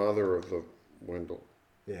represent the mother of the Wendell.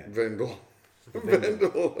 Yeah. Vendel. Vendel.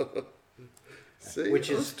 Vendel. See, Which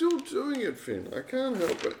I'm is- still doing it, Finn. I can't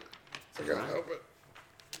help it. I can't help it.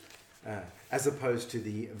 As opposed to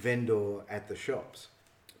the vendor at the shops.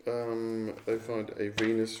 They find a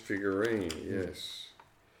Venus figurine, yes.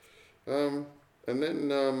 And then,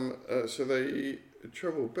 so they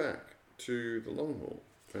travel back to the long haul,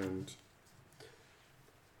 and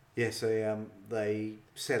Yes, they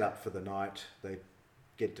set up for the night. They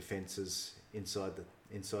get defences inside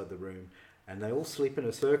the room, and they all sleep in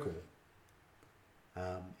a circle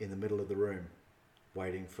in the middle of the room,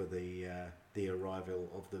 waiting for the arrival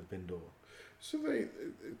of the vendor. so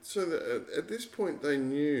at this point they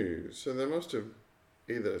knew. So they must have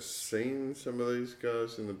either seen some of these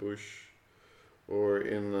guys in the bush, or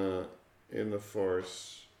in the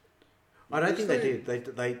forest. I don't think they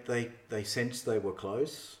did. They sensed they were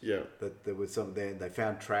close. Yeah, That there was some there. They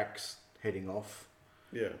found tracks heading off,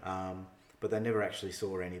 yeah. but they never actually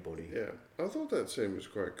saw anybody. Yeah, I thought that scene was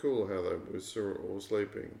quite cool. How they were all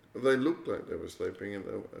sleeping. They looked like they were sleeping, and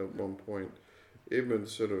at one point, even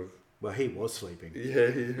sort of Well, he was sleeping.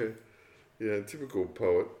 yeah. Typical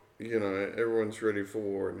poet. You know, everyone's ready for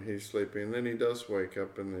war, and he's sleeping. And then he does wake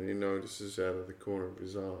up, and then he notices out of the corner of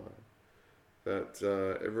his eye that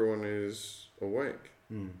everyone is awake.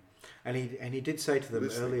 Mm. And he did say to them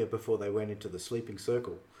Listening. earlier, before they went into the sleeping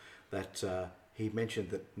circle, that he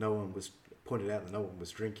mentioned that pointed out that no one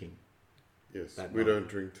was drinking. Yes, That we night. don't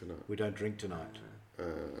drink tonight. We don't drink tonight.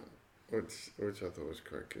 Which I thought was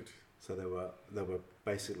quite good. So they were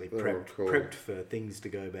basically They were cool. prepped for things to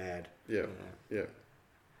go bad. Yeah, yeah.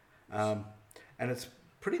 And it's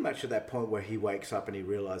pretty much at that point where he wakes up and he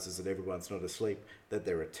realizes that everyone's not asleep, that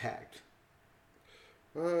they're attacked.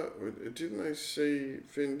 Didn't they see,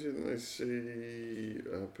 Finn? Didn't they see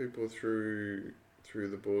people through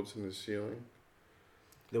the boards in the ceiling?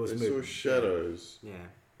 There was They saw movement. shadows. Yeah.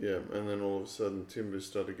 Yeah, and then all of a sudden timbers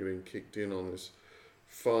started getting kicked in on this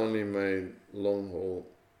finely made long haul.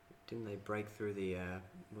 Didn't they break through the,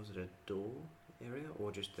 was it a door area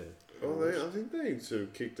or just the... I think they sort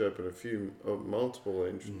of kicked open multiple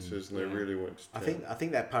entrances, and they Yeah. really went to I town.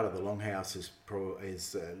 think that part of the longhouse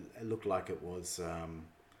it looked like it was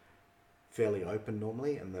fairly open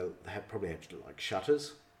normally, and they probably had like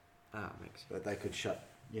shutters makes sense. that they could shut,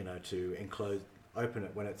 to open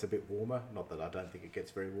it when it's a bit warmer. Not that I don't think it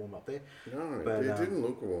gets very warm up there. No, but, it didn't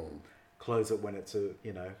look warm. Close it when it's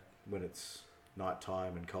when it's night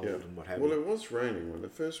time and cold Yeah. and what have Well, you. it was raining when they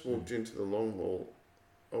first walked into the long hall.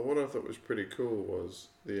 What I thought was pretty cool was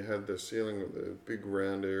that you had the ceiling, the big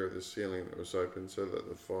round area of the ceiling that was open, so that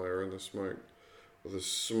the fire and the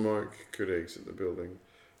smoke could exit the building.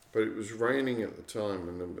 But it was raining at the time,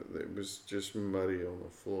 and it was just muddy on the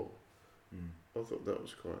floor. I thought that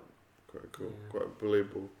was quite cool, Yeah. quite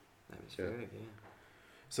believable. That was Yeah. good, yeah.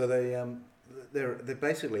 So they're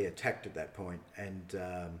basically attacked at that point, and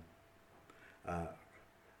I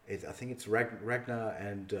think it's Ragnar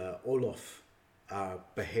and Olaf are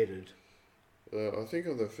beheaded. I think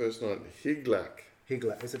on the first night, Higlak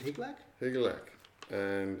Is it Higlak?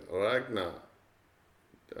 and Ragnar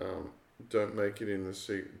don't make it in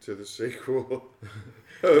to the sequel.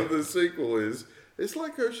 The sequel it's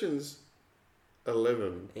like Ocean's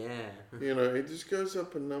 11. Yeah. It just goes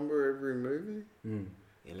up a number every movie.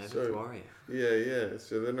 The 11th So- Warrior. Yeah.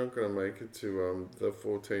 So they're not going to make it to the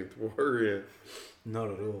 14th Warrior.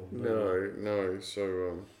 Not at all. No.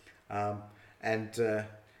 So And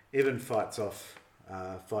Ivan fights off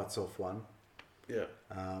one. yeah,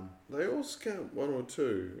 Um, they all scalp one or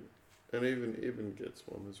two, And even Ibn gets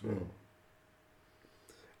one as well.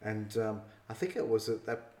 And I think it was at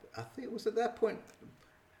that point.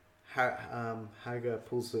 Hagar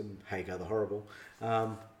pulls him. Hagar the Horrible.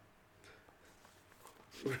 I've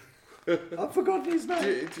forgotten his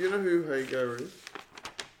name. Do you know who Hagar is?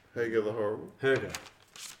 Hagar the Horrible. Hagar.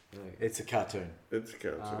 It's a cartoon. It's a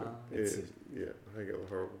cartoon. Yeah, Hagar the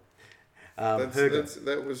Horrible.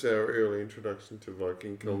 That was our early introduction to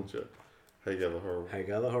Viking culture. Hagar the Horrible.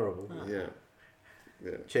 Hagar the Horrible.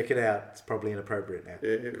 Yeah. Check it out. It's probably inappropriate now.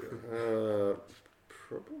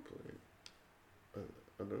 Probably. I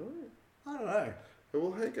don't know. I don't know.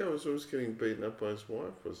 Well, Hagar was always getting beaten up by his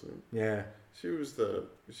wife, wasn't he? Yeah. She was the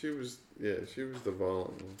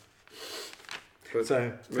violent one. But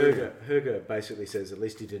so Herger basically says at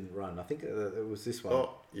least he didn't run. I think it was this one. Oh,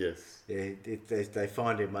 yes. Yeah, they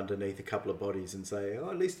find him underneath a couple of bodies and say,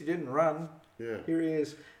 at least he didn't run. Yeah. Here he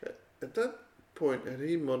is. At that point, had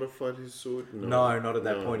he modified his sword? No, not at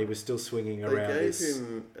that point. He was still swinging around. They gave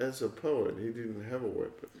him, as a poet, he didn't have a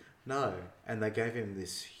weapon. No, and they gave him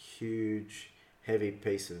this huge, heavy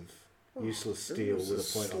piece of useless steel with a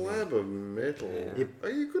point on it. A slab of metal. Yeah.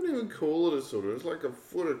 You couldn't even call it a sword. It was like a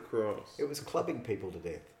foot across. It was clubbing people to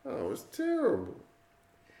death. Oh, it was terrible.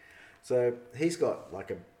 So he's got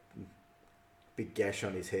like a big gash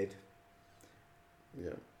on his head.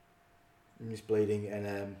 Yeah. And he's bleeding,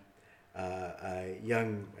 and a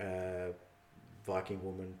young Viking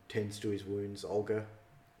woman tends to his wounds, Olga.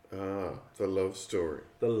 Ah, the love story.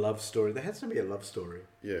 The love story. There has to be a love story.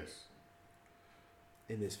 Yes.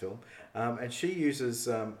 In this film, and she uses.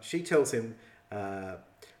 She tells him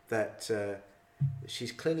that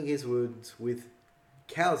she's cleaning his wounds with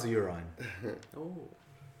cow's urine. Oh.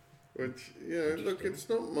 Which look, it's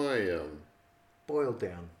not my boiled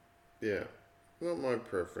down. Yeah, not my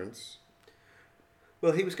preference.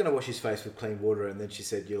 Well, he was going to wash his face with clean water, and then she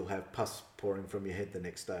said, "You'll have pus pouring from your head the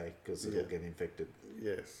next day because it'll get infected."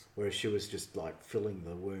 Yes. Whereas she was just like filling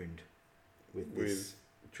the wound with this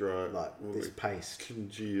dry, this paste,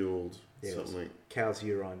 congealed something, cow's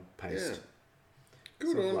urine paste. Yeah.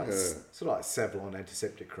 Good on her. Sort of like Savlon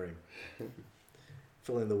antiseptic cream.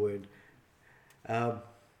 Filling the wound.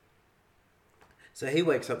 So he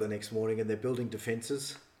wakes up the next morning and they're building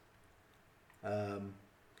defences.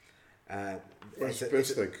 As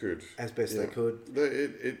best they could. As best they could.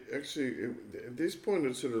 It actually, at this point,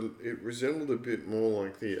 it resembled a bit more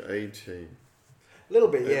like the A-Team. A little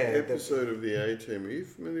bit, An episode of the A-Team. Are you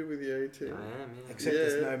familiar with the A-Team? I am, yeah. Except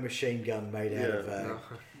there's no machine gun made out of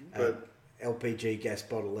but LPG gas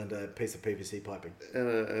bottle and a piece of PVC piping.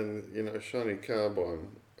 And a shiny carbine.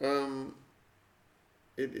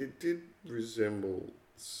 It did resemble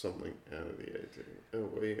something out of the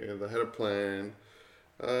A-Team. They had a plan.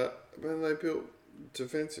 And they built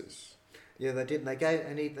defences. Yeah, they did.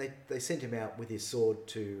 And they sent him out with his sword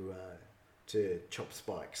to chop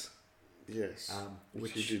spikes. Yes,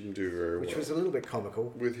 which he didn't do very well. Which was a little bit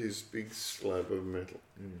comical. With his big slab of metal.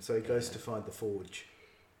 So he goes to find the forge.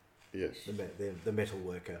 Yes. The metal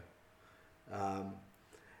worker.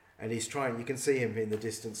 And he's trying, you can see him in the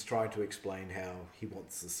distance trying to explain how he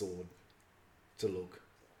wants the sword to look,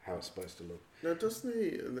 how it's supposed to look. Now, doesn't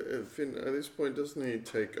he, Finn, at this point, doesn't he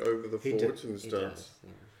take over the forge and starts...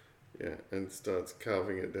 and starts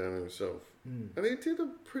carving it down himself. And he did a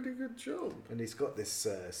pretty good job. And he's got this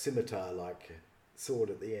scimitar-like sword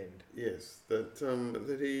at the end. Yes,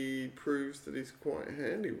 that he proves that he's quite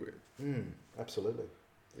handy with. Absolutely.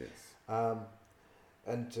 Yes.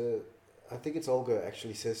 And I think it's Olga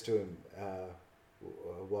actually says to him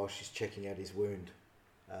while she's checking out his wound,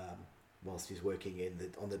 whilst he's working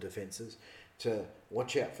on the defences, to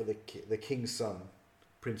watch out for the king's son,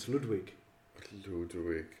 Prince Ludwig.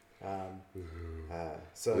 Ludwig.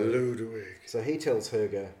 So he tells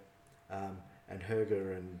Herger, and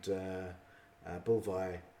Herger and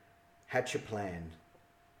Bulvai hatch a plan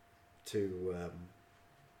to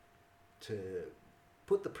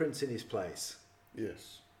put the prince in his place.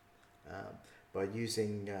 Yes. By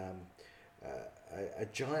using a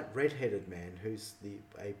giant red-headed man who's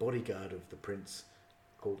a bodyguard of the prince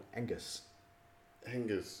called Angus.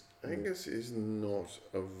 Angus is not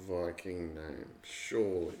a Viking name,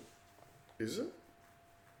 surely. Is it?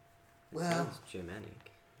 Well, it sounds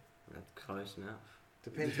Germanic. That's close enough.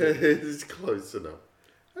 Depends. It is close enough.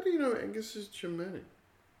 How do you know Angus is Germanic?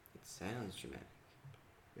 It sounds Germanic.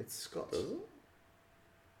 It's Scots. Does it?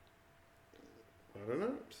 I don't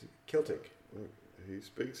know. It's Celtic. He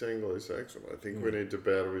speaks Anglo-Saxon. I think we need to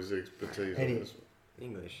bow to his expertise on this one.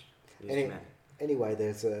 English. Germanic. Anyway,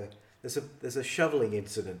 there's a shoveling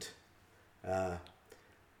incident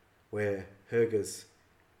where Herger's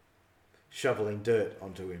shoveling dirt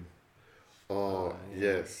onto him. Oh,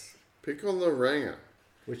 yes. Pick on the Ranger.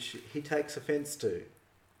 which he takes offence to.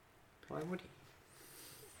 Why would he?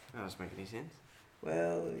 That doesn't make any sense.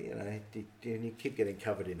 Well, you keep getting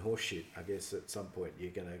covered in horse shit. I guess at some point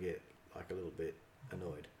you're going to get like a little bit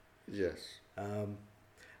annoyed. Yes.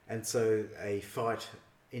 And so a fight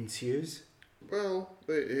ensues. Well,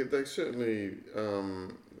 they certainly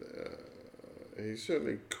he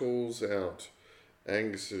certainly calls out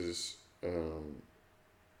Angus's.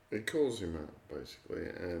 He calls him out basically,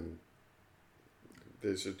 and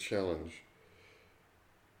there's a challenge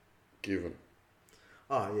given.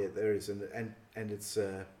 Oh yeah, there is, and it's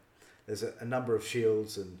there's a number of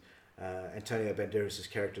shields, and Antonio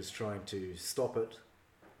Banderas' character's trying to stop it,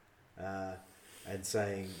 and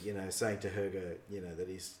saying to Herger, that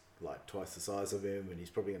he's like twice the size of him, and he's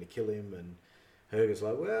probably going to kill him, and Herger's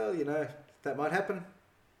like, well, that might happen.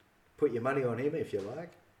 Put your money on him if you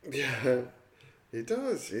like. Yeah, he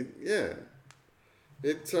does.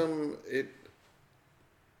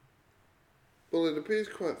 Well, it appears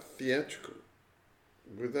quite theatrical.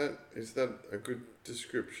 Is that a good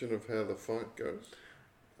description of how the fight goes?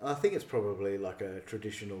 I think it's probably like a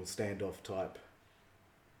traditional standoff type,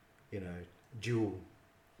 duel.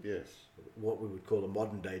 Yes. What we would call a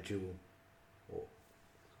modern day duel, or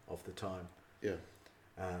of the time. Yeah.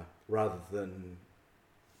 Rather than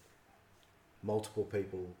multiple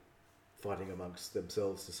people fighting amongst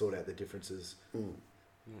themselves to sort out the differences. Mm.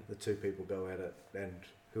 Yeah. The two people go at it, and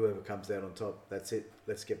whoever comes out on top, that's it.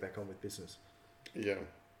 Let's get back on with business. Yeah.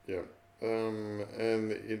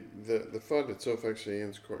 And the fight itself actually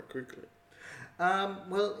ends quite quickly.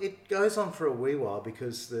 Well, it goes on for a wee while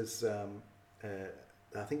because there's, I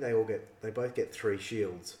think they both get 3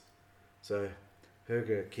 shields. So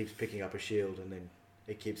Herger keeps picking up a shield and then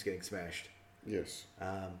it keeps getting smashed. Yes.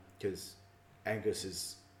 Because Angus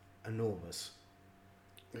is enormous.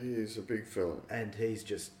 He is a big fella. And he's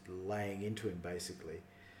just laying into him basically.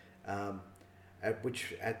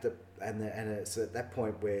 It's at that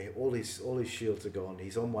point where all his shields are gone.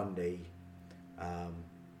 He's on one knee.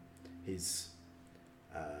 He's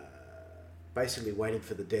basically waiting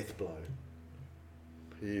for the death blow.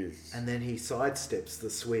 He is. And then he sidesteps the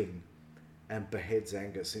swing and beheads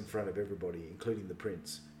Angus in front of everybody, including the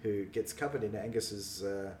prince, who gets covered in Angus's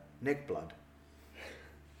neck blood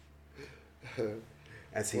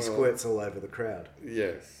as he squirts all over the crowd.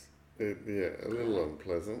 Yes. A little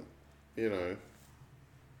unpleasant,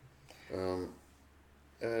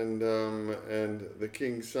 And the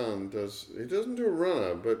king's son doesn't do a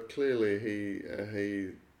runner, but clearly he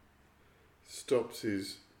stops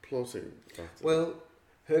his plotting. Well,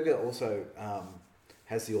 Herger also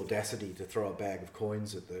has the audacity to throw a bag of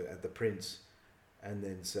coins at the prince, and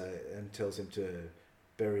then tells him to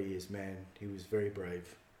bury his man. He was very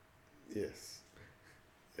brave. Yes.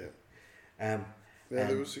 Yeah. Now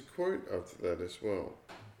there was a quote after that as well.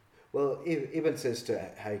 Well, Ibn says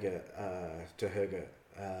to Herger,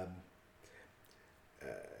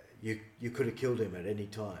 you could have killed him at any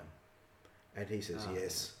time. And he says,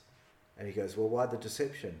 yes. And he goes, well, why the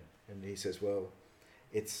deception? And he says, well,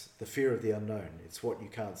 it's the fear of the unknown. It's what you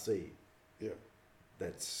can't see. Yeah.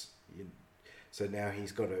 So now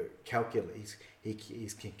he's got to calculate. He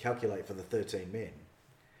can calculate for the 13 men,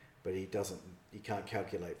 but he can't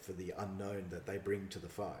calculate for the unknown that they bring to the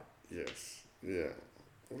fight. Yes. Yeah.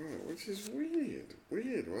 Right, which is weird.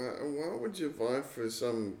 Why would you vie for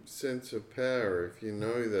some sense of power if you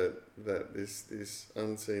know that this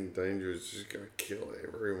unseen danger is just going to kill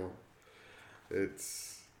everyone?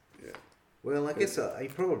 Well, I guess he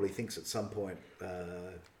probably thinks at some point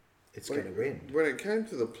it's going to end. When it came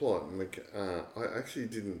to the plot, I actually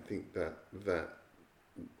didn't think that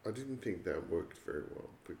worked very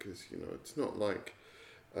well because it's not like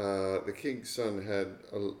the king's son had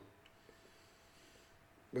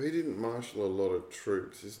he didn't marshal a lot of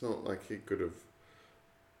troops. It's not like he could have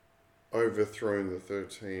overthrown the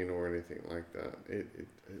 13 or anything like that.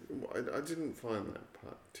 I didn't find that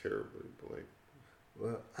part terribly believable.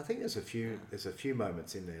 Well, I think there's a few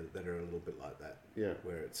moments in there that are a little bit like that. Yeah.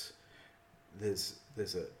 Where there's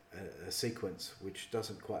a sequence which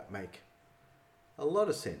doesn't quite make a lot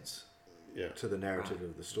of sense. Yeah. To the narrative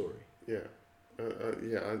of the story. Yeah.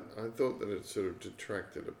 I thought that it sort of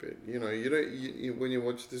detracted a bit. When you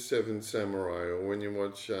watch The Seven Samurai or when you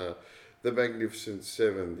watch The Magnificent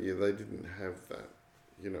Seven, they didn't have that.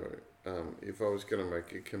 If I was going to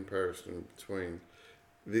make a comparison between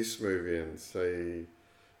this movie and say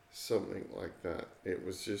something like that, it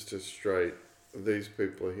was just a straight, these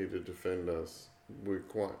people are here to defend us. We're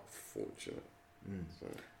quite fortunate. Mm. So.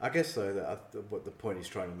 I guess though that what the point he's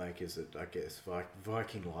trying to make is that I guess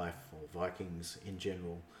Viking life or Vikings in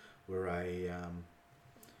general were I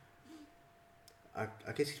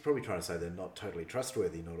guess he's probably trying to say they're not totally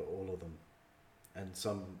trustworthy, not all of them, and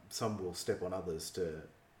some will step on others to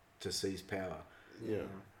seize power, Yeah.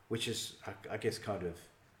 which is I guess kind of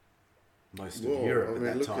most of Europe at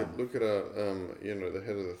that time. Look at our the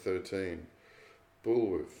head of the 13,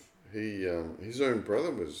 Bulworth. He his own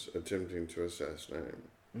brother was attempting to assassinate him.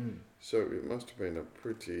 Mm. So it must have been a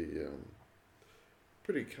pretty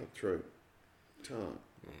cutthroat time.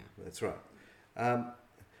 Yeah. That's right.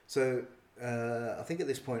 So I think at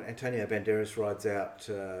this point Antonio Banderas rides out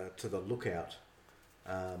to the lookout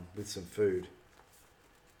with some food.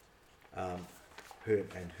 Who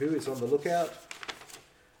is on the lookout?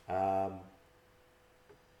 He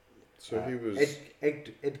was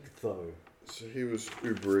Edgtho. So he was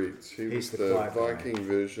Uber Eats. He's was the Viking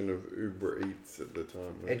version of Uber Eats at the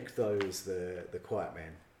time. Right? Edgtho is the quiet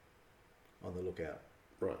man on the lookout.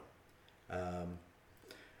 Right.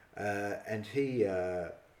 And he,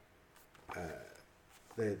 they're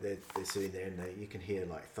sitting there and you can hear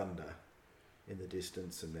like thunder in the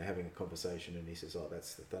distance, and they're having a conversation, and he says, "Oh,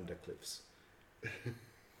 that's the Thunder Cliffs."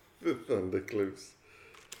 The Thunder Cliffs.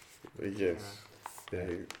 Yes.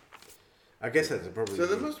 Yeah. I guess that's probably. So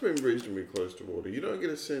they must have been reasonably close to water. You don't get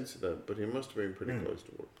a sense of that, but he must have been pretty close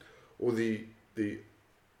to water, or the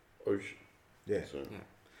ocean. Yeah. So.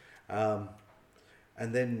 Yeah.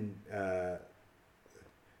 And then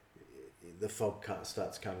the fog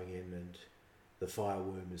starts coming in, and the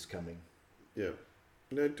fireworm is coming. Yeah.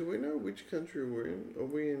 Now, do we know which country we're in? Are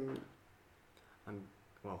we in?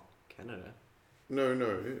 Canada. No,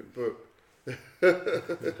 but.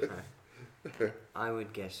 I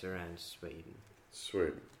would guess around Sweden.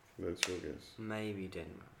 Sweden. That's your guess. Maybe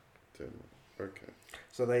Denmark. Okay.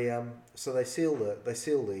 So they seal the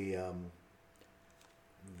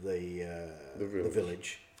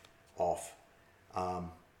village off,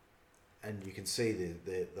 and you can see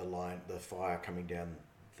the line, the fire coming down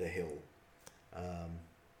the hill,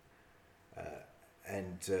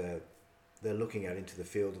 and they're looking out into the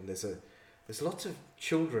field, and there's lots of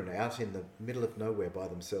children out in the middle of nowhere by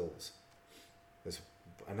themselves. There's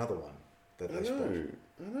another one that they spot.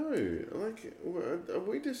 I know. Like,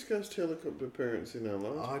 we discussed helicopter parents in our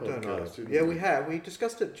last podcast? Don't know. Yeah, we have. We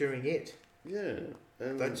discussed it during it. Yeah.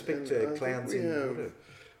 Don't speak to clowns in water.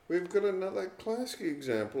 We've got another classic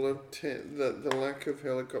example of the lack of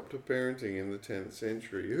helicopter parenting in the 10th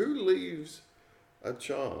century. Who leaves a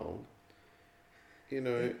child,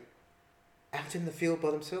 out in the field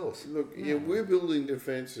by themselves? Look, we're building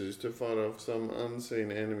defences to fight off some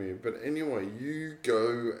unseen enemy, but anyway, you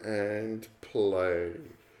go and play.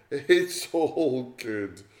 It's all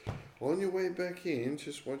good. On your way back in,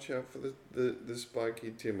 just watch out for the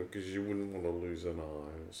spiky timber, because you wouldn't want to lose an eye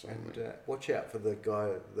or something. And watch out for the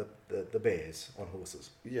guy, the bears on horses.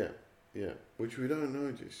 Yeah, which we don't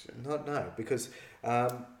know just yet. No, because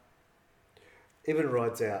Ibn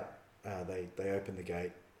rides out. They open the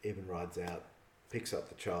gate. Ibn rides out, picks up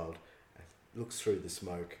the child, looks through the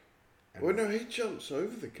smoke. He jumps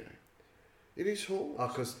over the gate. In his horse. Oh,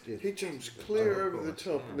 because he jumps clear over the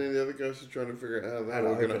top, and then the other guys are trying to figure out how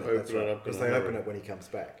they're going to open it up. Because they open it when he comes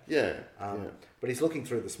back. Yeah. But he's looking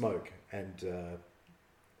through the smoke, and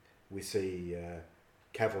we see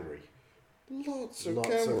cavalry. Lots of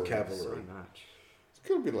cavalry. So much. It's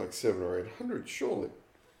got to be like 700 or 800, surely.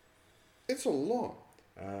 It's a lot.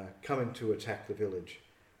 Coming to attack the village.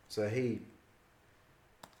 So he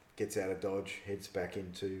gets out of Dodge, heads back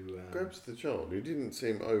into... grabs the child. He didn't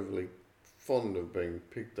seem overly fond of being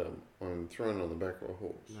picked up and thrown on the back of a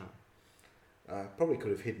horse. No. Probably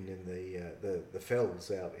could have hidden in the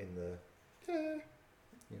fells out in the...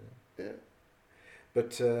 Yeah.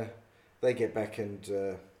 But they get back, and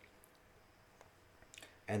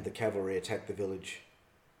the cavalry attack the village.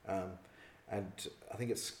 And I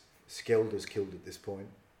think it's Skelder's killed at this point.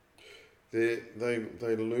 They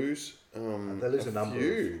lose a number.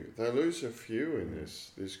 They lose a few in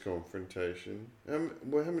this confrontation. How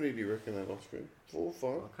many do you reckon they lost? 4 or 5?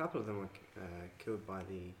 Well, a couple of them were killed by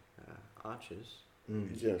the archers.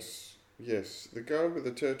 Yes. The guy with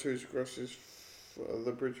the tattoos across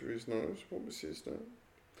the bridge of his nose. What was his name?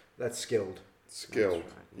 That's Skeld. Skeld. Right.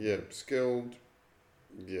 Yeah, Skeld.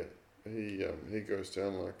 Yeah, he goes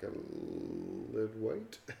down like a lead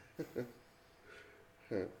weight.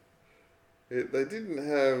 They didn't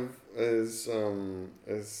have as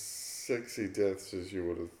sexy deaths as you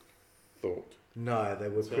would have thought. No, they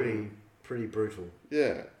were pretty brutal.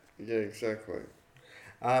 Yeah, exactly.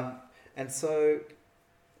 And so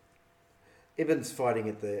Ibn's fighting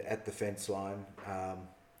at the fence line.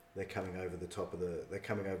 They're coming over the top of they're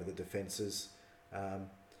coming over the defences.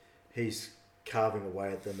 He's carving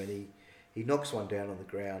away at them, and he knocks one down on the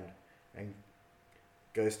ground and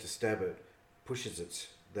goes to stab it, pushes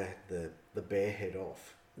the bear head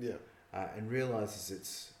off, Yeah. and realizes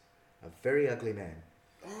it's a very ugly man.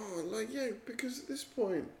 Oh, because at this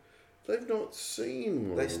point, they've not seen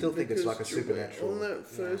one. They still think it's like a Because supernatural. On that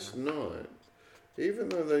first night, even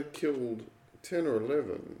though they killed 10 or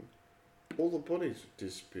 11, all the bodies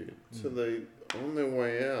disappeared. So they, on their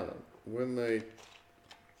way out, when the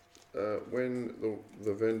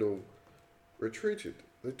Vendel retreated,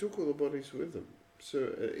 they took all the bodies with them.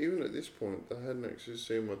 So even at this point, they hadn't actually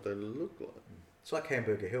seen what they looked like. It's like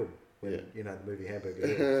Hamburger Hill, when, Yeah. you know, the movie Hamburger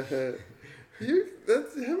Hill.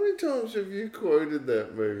 How many times have you quoted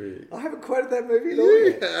that movie? I haven't quoted that movie at all You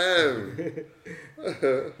yet.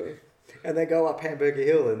 have. And they go up Hamburger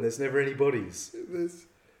Hill and there's never any bodies.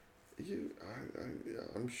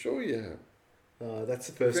 I'm sure you have. That's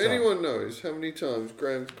the first If time. anyone knows how many times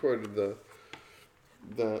Graham's quoted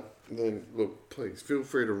that, then look, please feel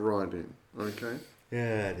free to write in. Okay.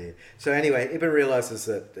 Yeah, dear. So anyway, Ibn realizes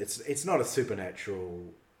that it's not a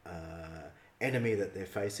supernatural enemy that they're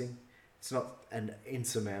facing. It's not an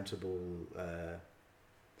insurmountable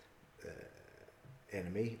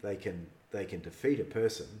enemy. They can defeat a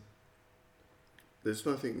person. There's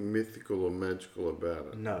nothing mythical or magical about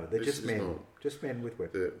it. No, they're This just is men. not. Just men with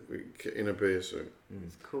weapons. They're in a bear suit.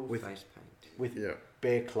 With cool With- face paint. With Yeah.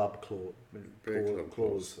 bear club Bear club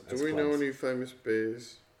claws. Do as we know clubs. any famous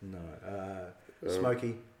bears? No.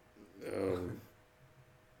 Smokey.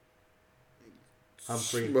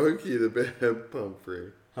 Humphrey. Smokey the bear.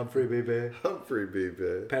 Humphrey. Humphrey B. Bear. Humphrey B.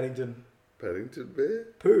 Bear. Paddington. Paddington Bear.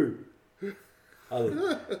 Pooh. Oh,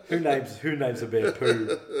 who names a bear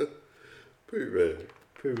Pooh? Pooh Bear.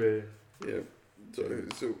 Pooh Bear. Yeah.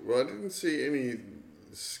 So I didn't see any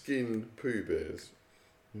skinned Pooh Bears.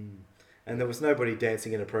 And there was nobody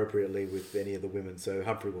dancing inappropriately with any of the women, so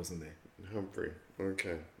Humphrey wasn't there. Humphrey.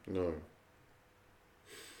 Okay. No.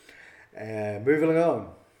 Moving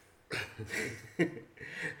along. I think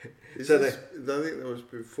that was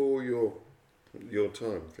before your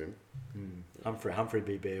time, Finn. Humphrey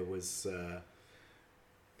B. Bear was...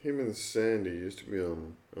 Him and Sandy used to be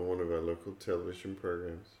on one of our local television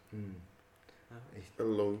programs. A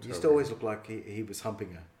long time. He used to always look like he was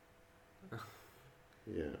humping her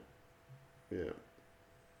Yeah. Yeah.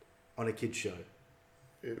 on a kid's show.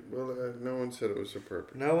 No one said it was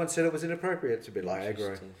appropriate. No one said it was inappropriate. It's a bit like aggro.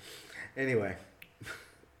 Interesting. Anyway.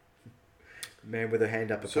 Man with a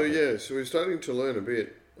hand up a So puppet. so we're starting to learn a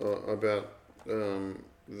bit about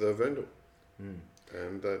the Vendel,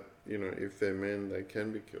 and that if they're men, they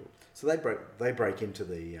can be killed. So they break into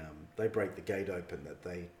the they break the gate open that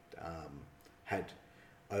they had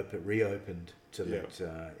reopened to let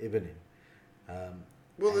Ibn in.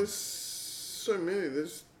 There's so many.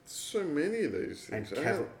 There's so many of these And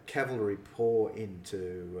things. cavalry pour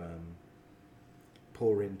into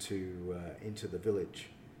the village,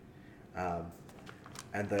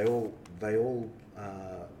 and they all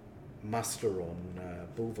muster on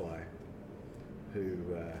Bulvi, who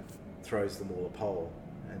throws them all a pole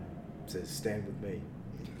and says, "Stand with me."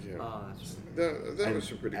 Yeah. Oh, that's right. That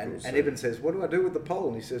was a pretty cool And scene. Ibn says, "What do I do with the pole?"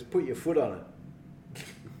 And he says, "Put your foot on it."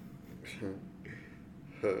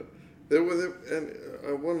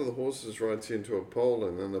 One of the horses rides into a pole,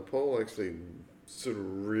 and then the pole actually sort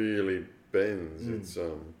of really bends. It's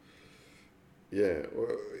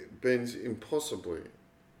it bends impossibly.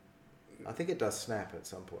 I think it does snap at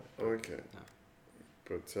some point. Okay,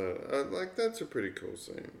 but that's a pretty cool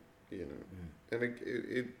scene, And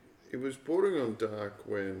it was bordering on dark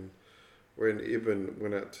when Ibn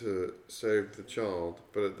went out to save the child,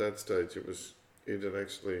 but at that stage it had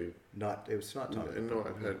actually It was nighttime. and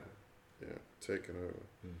night had taken over.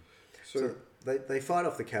 So they fight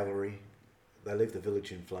off the cavalry. They leave the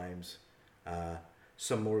village in flames.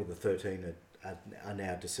 Some more of the 13 are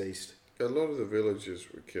now deceased. A lot of the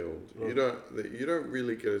villagers were killed. You don't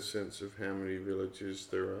really get a sense of how many villages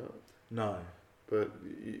there are, No. but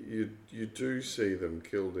you do see them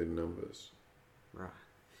killed in numbers. Right.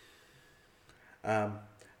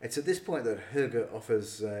 It's at this point that Herger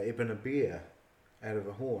offers Ibn a beer out of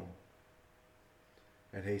a horn.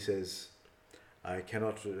 And he says, "I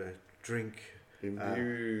cannot drink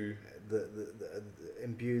Imbue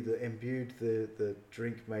imbued the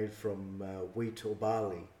drink made from wheat or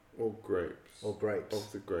barley or grapes. or grapes."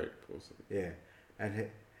 Of the grape or something. Yeah, and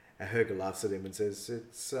Herger laughs at him and says,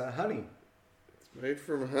 "It's honey." It's made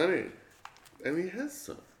from honey. And he has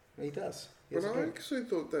some. He does. He But has a I drink. actually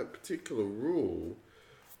thought that particular rule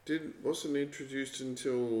wasn't introduced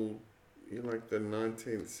until the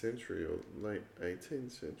 19th century or late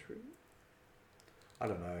 18th century. I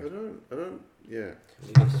don't know. I don't. Yeah.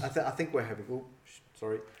 I think we're having. Oh,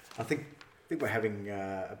 sorry. I think we're having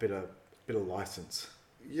a bit of license.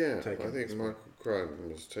 Yeah, I taken think this Michael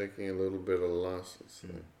Crichton was taking a little bit of license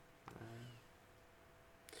there.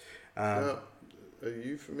 Now, are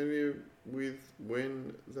you familiar with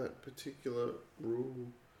when that particular rule?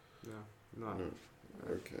 No.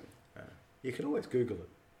 Okay. You can always Google it,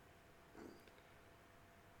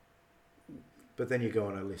 but then you go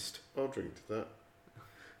on a list. I'll drink to that.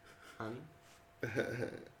 Honey?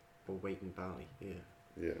 Or wheat and barley, yeah.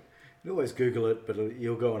 Yeah. You can always Google it, but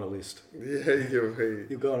you'll go on a list. Yeah,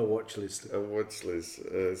 you'll go on a watch list. A watch list,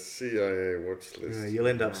 a CIA watch list. You'll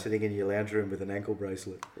end up sitting in your lounge room with an ankle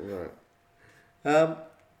bracelet. Right.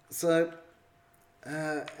 So,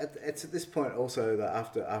 it's at this point also that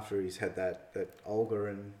after he's had that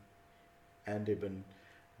Olga and Ibn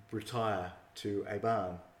retire to a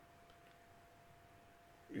barn.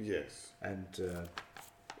 Yes. And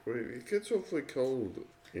well, it gets awfully cold.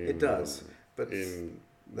 It does, but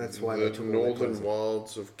that's why they took all their clothes northern off.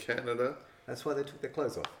 wilds of Canada. That's why they took their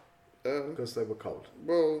clothes off. Because they were cold.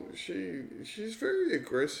 Well, she's very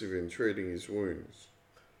aggressive in treating his wounds.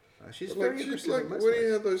 She's very aggressive in most when ways.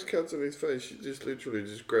 he had those cuts on his face, she just literally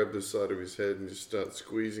just grabbed the side of his head and just started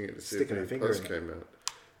squeezing it to see Sticking her if finger pus in it. came out.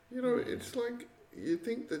 You know, it's like you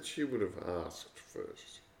think that she would have asked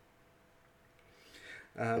first.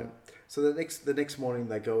 So the next morning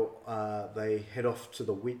they go. They head off to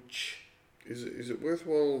the witch. Is it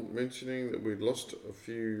worthwhile mentioning that we lost a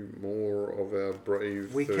few more of our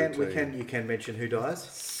brave? You 13? can mention who dies.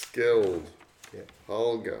 Skeld, Yeah.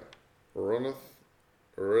 Halga, Roneth,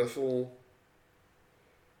 Rethel,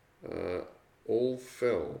 all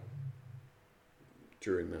fell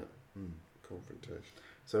during that confrontation.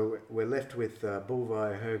 So we're left with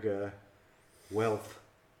Bulvi, Herger, Wealth,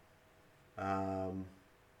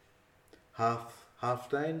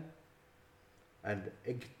 Halfdane, and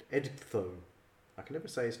Edgtho. I can never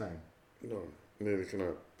say his name. No, neither can I.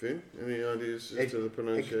 Finn, any ideas as to the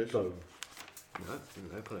pronunciation? Edgtho.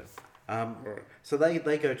 No clue. Right. So they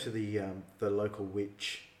go to the local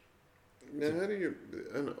witch. Now, how do you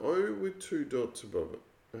an O with two dots above it?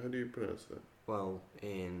 How do you pronounce that? Well,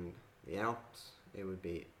 in the Alps, it would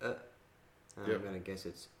be and Yep. I'm going to guess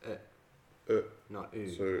it's not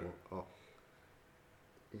U So- or O.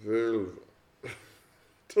 Vulva.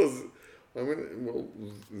 Does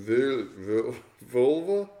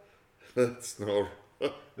vulva? That's not.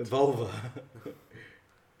 The Volva.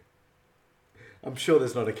 I'm sure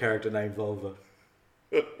there's not a character named Volva.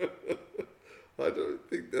 I don't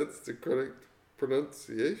think that's the correct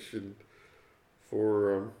pronunciation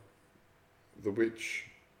for the witch.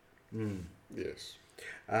 Yes.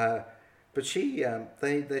 But she,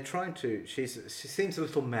 they're trying to. She seems a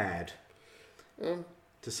little mad,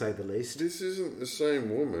 to say the least. This isn't the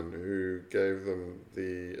same woman who gave them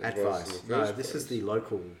the advice. In the No, first this is place.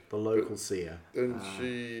 the local seer. And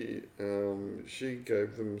she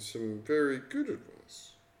gave them some very good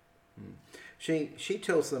advice. She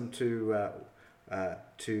tells them to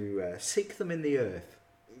seek them in the earth,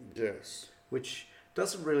 Yes. which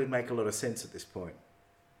doesn't really make a lot of sense at this point.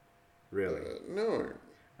 Really. No.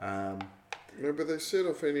 No, but they set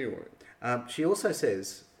off anyway. She also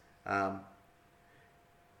says,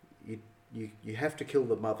 you have to kill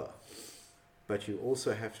the mother, but you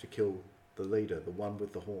also have to kill the leader, the one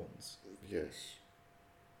with the horns. Yes.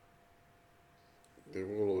 The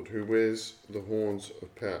warlord who wears the horns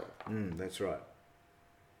of power. That's right.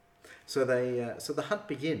 So the hunt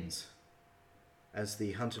begins as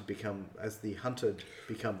the hunted become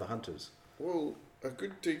the hunters. Well, a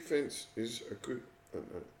good defense is a good.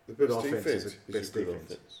 The Good best offense defense is a is best a good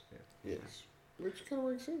defense. offense. Yes. Which kind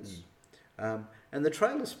of makes sense. And the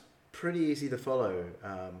trailer's pretty easy to follow.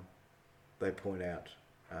 They point out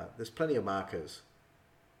there's plenty of markers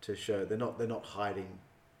to show they're not hiding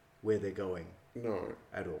where they're going No.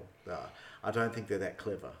 at all. I don't think they're that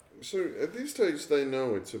clever. So at this stage, they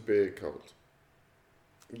know it's a bear cult.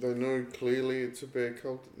 They know clearly it's a bear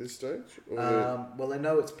cult at this stage? Or Well, they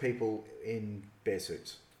know it's people in bear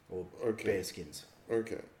suits or bear skins.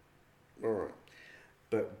 Okay. All right.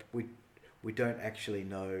 But we don't actually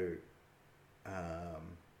know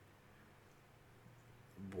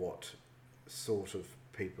what sort of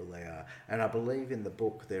people they are. And I believe in the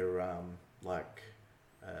book they're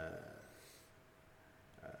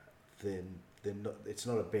they're not. It's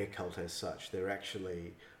not a bear cult as such. They're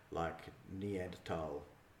actually like Neanderthal.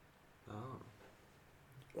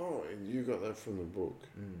 Oh, and you got that from the book.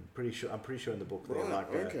 I'm pretty sure in the book they're Right,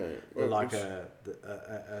 like okay. they're Well, like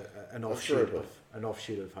an offshoot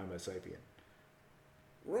of Homo sapien.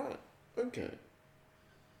 Right. Okay.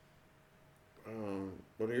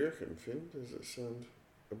 What do you reckon, Finn? Does it sound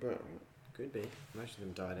about right? Could be. Most of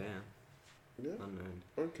them died out. Yeah. Unknown.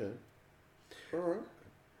 Okay. All right.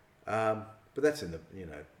 But that's in the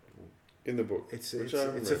In the book. it's which it's, I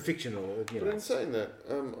haven't it's a read. fictional. But in saying that,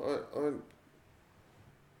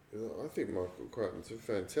 I think Michael Crichton's a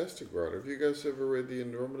fantastic writer. Have you guys ever read The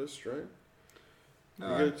Andromeda Strain?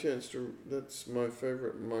 No. You get a chance to. That's my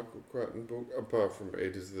favourite Michael Crichton book, apart from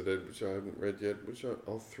Ed is the Dead, which I haven't read yet, which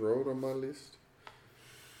I'll throw it on my list.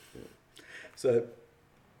 So,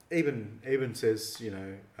 Eben says,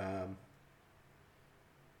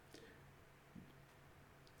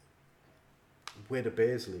 where do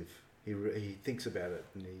bears live? He thinks about it,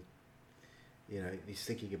 and he's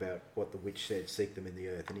thinking about what the witch said, seek them in the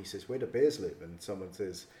earth, and he says, where do bears live? And someone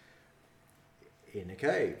says, in a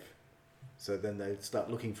cave. So then they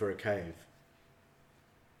start looking for a cave.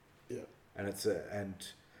 Yeah. And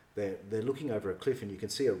they're looking over a cliff, and you can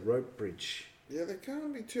see a rope bridge. Yeah, there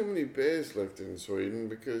can't be too many bears left in Sweden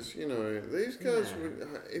because, these guys would.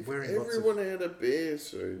 If Wearing lots everyone had a bear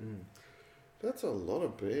suit, that's a lot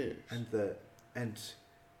of bears. And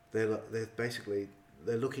they're basically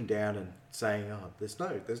looking down and saying, "Oh, there's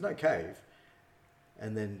no cave,"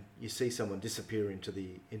 and then you see someone disappear into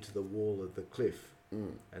the wall of the cliff,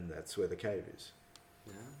 and that's where the cave is.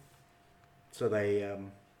 Yeah.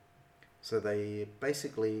 So they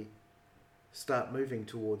basically start moving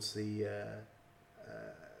towards the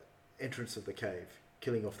entrance of the cave,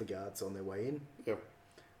 killing off the guards on their way in. Yep.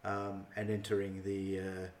 And entering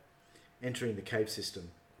the cave system.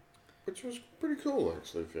 Which was pretty cool,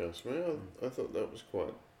 actually, if you ask me. I thought that was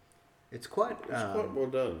quite. It's quite quite well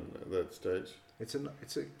done at that stage. It's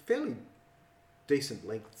a fairly decent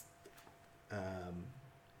length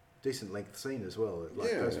scene as well. It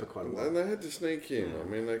goes for quite a while. And they had to sneak in. I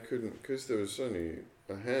mean, they couldn't because there was only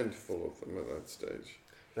a handful of them at that stage.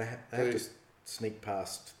 They have to sneak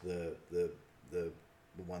past the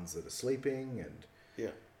ones that are sleeping and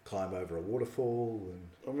climb over a waterfall. And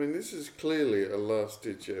I mean, this is clearly a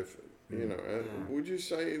last-ditch effort. Would you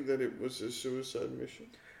say that it was a suicide mission?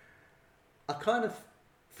 I kind of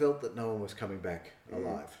felt that no one was coming back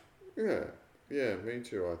alive. Yeah, me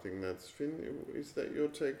too. I think that's Finn. Is that your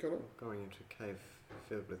take on it? Going into a cave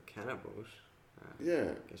filled with cannibals.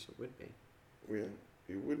 Yeah. I guess it would be. Yeah,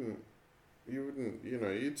 you wouldn't.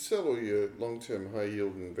 You'd sell all your long-term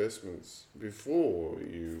high-yield investments before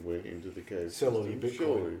you went into the cave. Sell all your Bitcoin.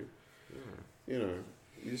 Surely, Yeah.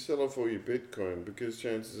 you sell off all your Bitcoin because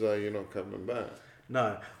chances are you're not coming back.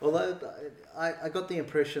 No, although I got the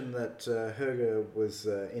impression that Herger was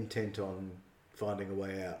intent on finding a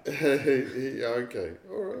way out. Okay,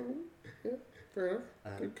 all right. Yeah, fair enough.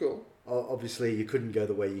 Good call. Obviously, you couldn't go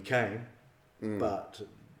the way you came, but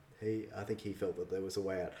I think he felt that there was a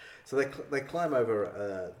way out. So they climb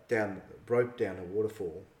over rope down a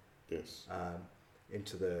waterfall. Yes.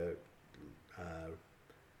 Into the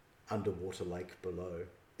underwater lake below.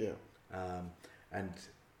 Yeah. And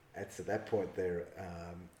at that point, they're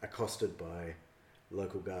accosted by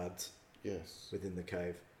local guards. Yes. Within the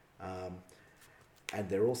cave, and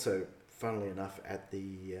they're also, funnily enough, at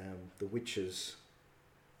the witch's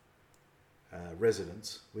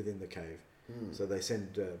residence within the cave. So they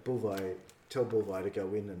send tell Bulvi to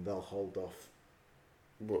go in, and they'll hold off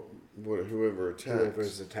Whoever attacks. whoever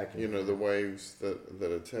is attacking. The waves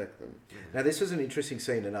that attack them. Now, this was an interesting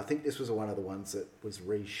scene, and I think this was one of the ones that was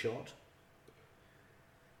reshot.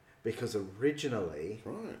 Because originally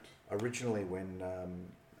when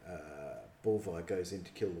Bulvi goes in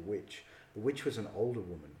to kill the witch was an older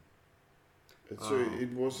woman. So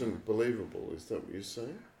it wasn't believable, is that what you're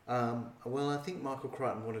saying? Well, I think Michael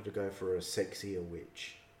Crichton wanted to go for a sexier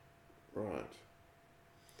witch. Right.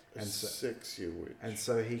 A sexier witch. And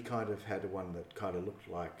so he kind of had one that kind of looked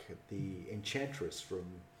like the Enchantress from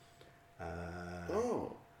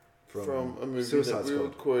from a movie Suicide that we were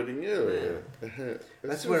Squad. Quoting earlier. Yeah.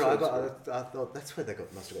 That's where I thought that's where they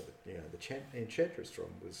must have got the Enchantress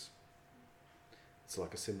from. It's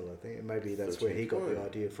like a similar thing, and maybe that's where he got the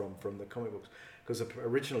idea from the comic books. Because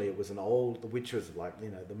originally it was the witch was like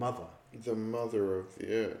the mother. The mother of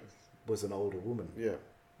the earth was an older woman. Yeah.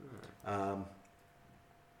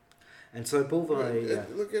 And so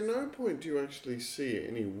Bulvi... look, at no point do you actually see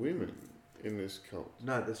any women in this cult.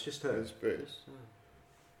 No, there's just her.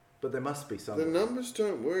 But there must be some. The numbers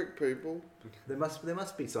don't work, people. There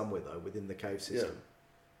must be somewhere though within the cave system.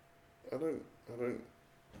 Yeah. I don't know.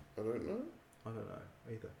 I don't know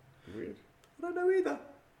either. Weird. I don't know either.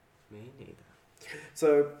 Me neither.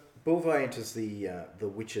 So Bulvi enters the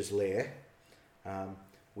witch's lair,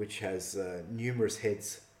 which has numerous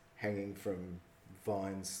heads hanging from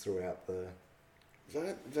vines throughout the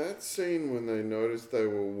That scene when they noticed they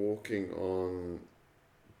were walking on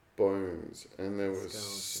bones and there were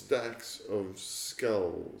Skulls. stacks of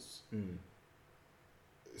skulls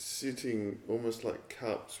sitting almost like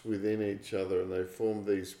cups within each other, and they formed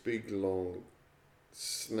these big long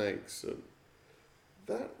snakes.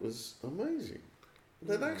 That was amazing.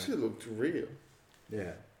 That actually looked real.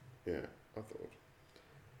 Yeah. Yeah, I thought.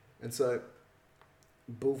 And so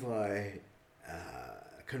Bullseye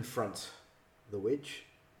confronts the witch.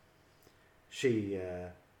 She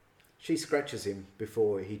scratches him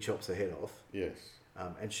before he chops her head off. Yes.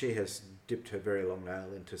 And she has dipped her very long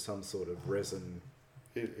nail into some sort of resin.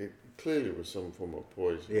 It clearly was some form of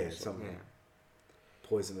poison. Yeah, or something. some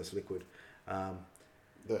poisonous liquid.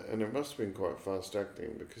 And it must have been quite fast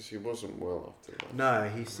acting because he wasn't well after that. No,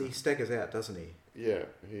 he staggers out, doesn't he? Yeah,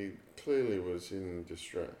 he clearly was in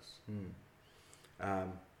distress.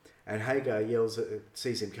 And Hagar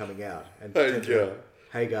sees him coming out. And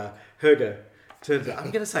Hagar. Herger turns.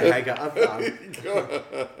 I'm going to say Hagar.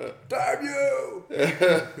 Damn you!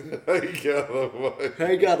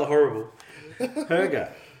 Hagar the horrible.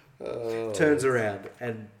 Herger turns around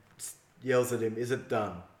and yells at him, "Is it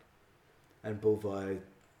done?" And Bullseye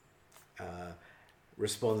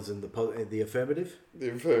responds in the affirmative. The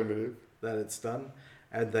affirmative. That it's done,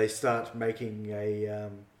 and they start making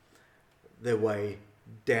their way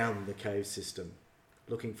down the cave system,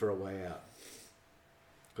 looking for a way out.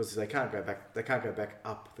 Because they can't go back. They can't go back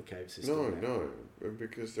up the cave system. No,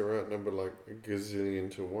 because they're outnumbered like a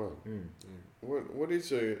gazillion to one. What is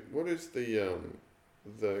the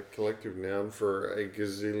collective noun for a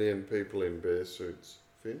gazillion people in bear suits,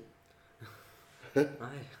 Finn?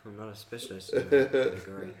 I'm not a specialist in that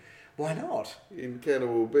category. Why not? In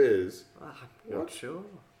cannibal bears? I'm not sure.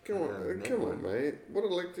 Come on, mate. What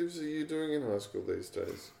electives are you doing in high school these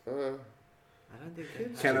days? I don't think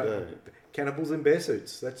they Cannibals in bear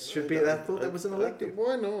suits. That should be. I thought that was an elective.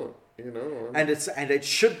 Why not? You know. And it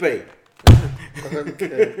should be. I'm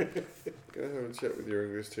gonna have a chat with your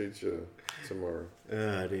English teacher tomorrow.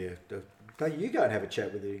 Oh dear. No, you go and have a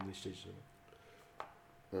chat with the English teacher.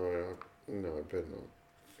 No, I bet not.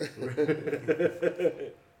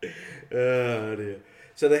 Oh dear.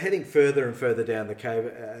 So they're heading further and further down the cave,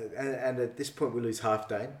 and at this point we lose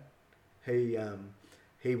Halfdane.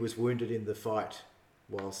 He was wounded in the fight,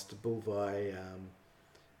 whilst Bullseye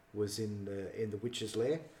was in the witch's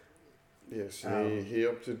lair. Yes, he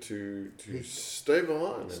opted to stay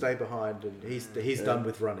behind. Stay behind, and he's done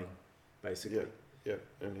with running, basically. Yeah,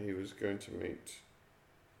 and he was going to meet.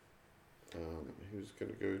 He was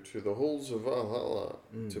going to go to the halls of Valhalla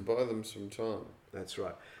to buy them some time. That's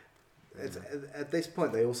right. At this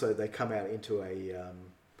point, they come out into a.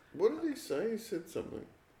 What did he say? He said something.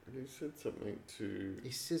 He said something to.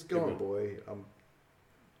 He says, "Go on, boy. I'm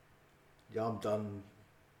done.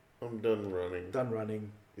 I'm done running. Done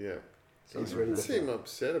running." Yeah. So he's ready. Doesn't seem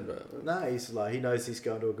upset about it. No, he's like he knows he's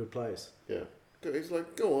going to a good place. Yeah. He's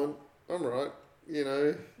like, "Go on, I'm right. You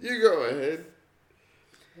know, you go ahead."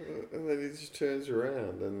 And then he just turns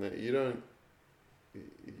around, and you don't.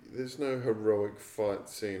 There's no heroic fight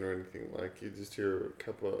scene or anything. Like, you just hear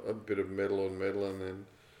a bit of metal on metal, and then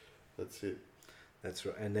that's it. That's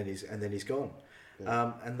right, and then he's gone.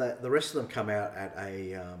 Yeah. And the rest of them come out at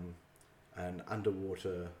an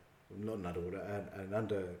underwater, not an underwater, an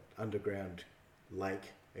underground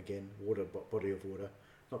lake again, body of water,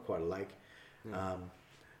 not quite a lake,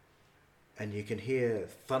 and you can hear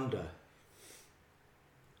thunder.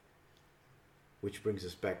 Which brings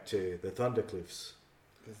us back to the Thunder Cliffs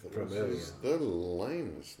from earlier. The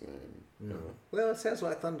lamest name. No. Well, it sounds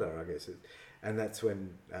like thunder, I guess. And that's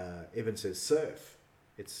when Evan says surf.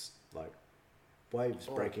 It's like waves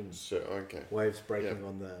breaking. Okay. Waves breaking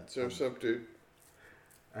on the. Surf's up, dude.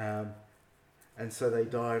 And so they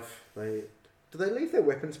dive. Do they leave their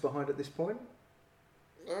weapons behind at this point?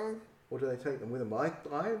 No. Or do they take them with them? I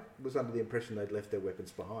was under the impression they'd left their weapons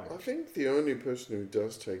behind. I think the only person who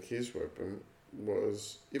does take his weapon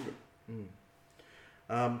was Ibn.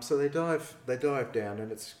 So they dive down, and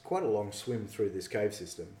it's quite a long swim through this cave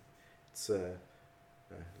system. It's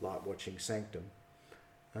like watching Sanctum.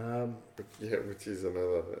 Which is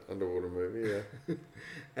another underwater movie, yeah.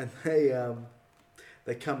 And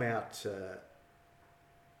they come out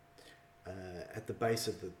at the base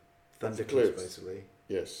of the Thunder Cliffs, basically.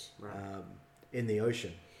 Yes. Right. In the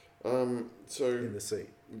ocean. So in the sea.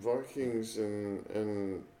 Vikings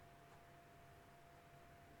and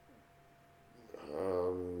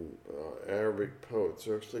Arabic poets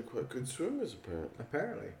are actually quite good swimmers,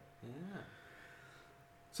 Apparently. Yeah.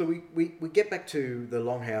 So we get back to the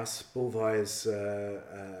longhouse. Bullseye is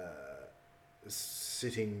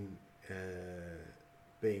sitting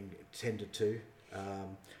being tended to.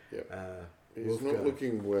 He's Hrothgar. not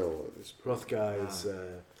looking well at this point. Hrothgar is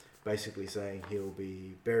basically saying he'll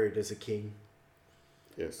be buried as a king.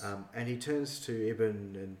 Yes. And he turns to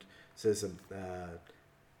Ibn and says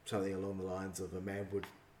something along the lines of a man would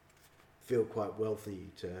feel quite wealthy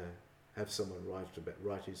to have someone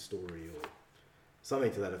write his story or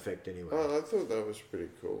something to that effect anyway. Oh, I thought that was pretty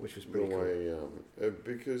cool. Which was pretty cool.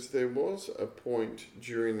 Because there was a point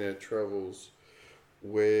during their travels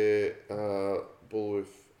where Beowulf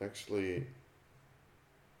actually...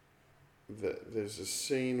 There's a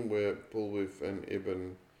scene where Beowulf and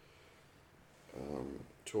Ibn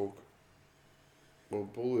talk. Well,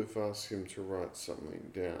 Beowulf asks him to write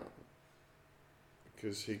something down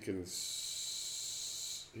because he can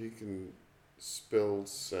spell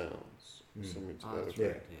sounds, something to that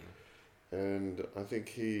effect. Yeah. And I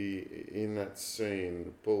think in that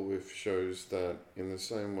scene, Beowulf shows that in the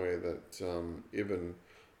same way that Ibn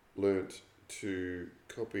learnt to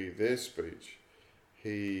copy their speech,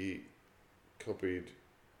 he copied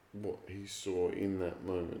what he saw in that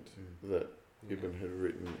moment that Ibn had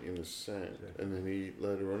written in the sand, and then he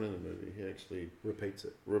later on in the movie he actually repeats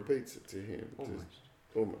it to him.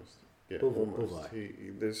 Almost. Yeah, Almost.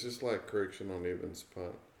 There's just like correction on Ibn's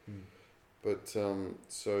part, but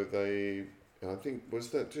so they, I think, was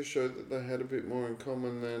that to show that they had a bit more in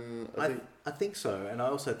common than I think so, and I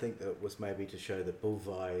also think that it was maybe to show that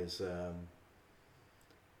Bulvi is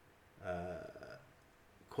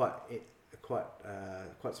quite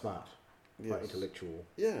smart, quite intellectual.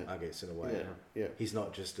 Yeah, I guess in a way. Yeah. He's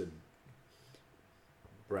not just a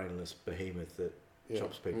brainless behemoth that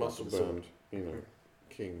chops people muscle up with a sword. bound,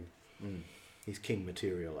 king. He's king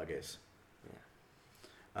material, I guess.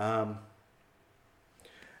 Yeah.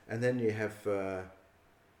 And then you have the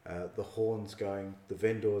horns going, the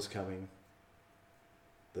vendors coming,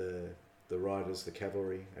 the riders, the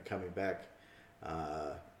cavalry are coming back.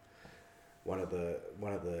 One of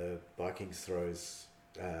the Vikings throws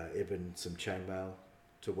Ibn some chainmail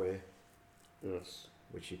to wear. Yes.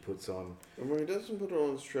 Which he puts on. And when he doesn't put it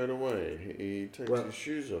on straight away, he takes his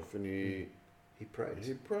shoes off and he prays.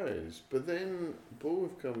 He prays. But then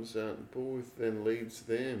Beowulf comes out and Beowulf then leads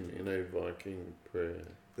them in a Viking prayer.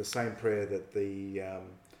 The same prayer that the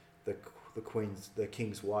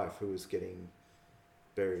king's wife who was getting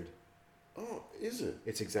buried. Oh, is it?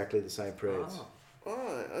 It's exactly the same prayers.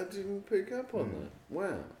 Oh, I didn't pick up on that.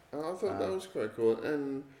 Wow. I thought that was quite cool.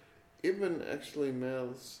 And Ibn actually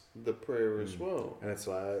mouths the prayer as well. And it's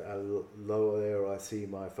like, lo there I see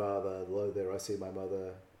my father, lo there I see my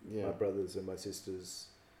mother, my brothers and my sisters,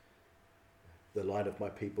 the line of my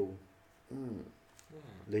people,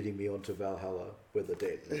 leading me on to Valhalla, where the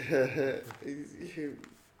dead. You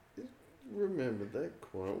remembered that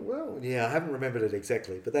quite well. Yeah, I haven't remembered it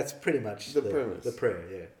exactly, but that's pretty much the premise. The prayer,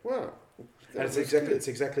 yeah. Wow. And it's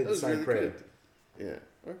exactly the same really prayer. Good. Yeah,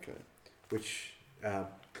 okay. Which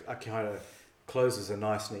kind of closes a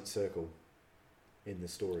nice neat circle in the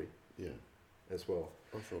story. Yeah. As well.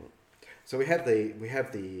 I thought. So we have the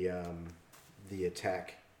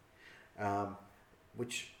attack,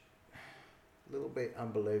 which a little bit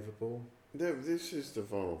unbelievable. This is the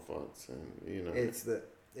final fight scene, It's and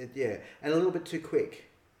a little bit too quick.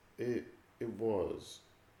 It was.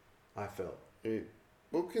 I felt.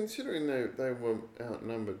 Well, considering they were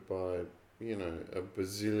outnumbered by a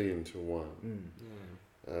bazillion to one.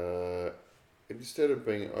 Instead of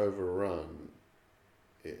being overrun,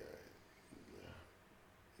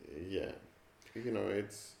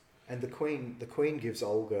 it's. And the queen gives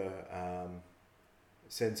Olga,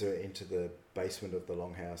 sends her into the basement of the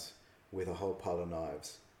longhouse with a whole pile of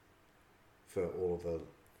knives for all of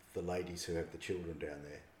the ladies who have the children down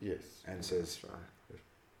there. Yes. And says,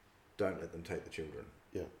 don't let them take the children.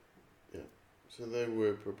 Yeah. So they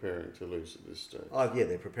were preparing to lose at this stage. Oh yeah,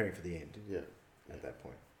 they're preparing for the end. Yeah. At that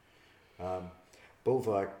point.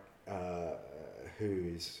 Bolvar, who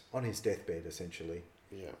is on his deathbed essentially,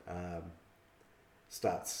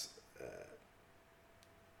 starts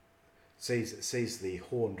sees the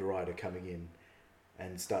horned rider coming in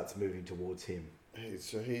and starts moving towards him.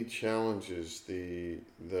 So he challenges their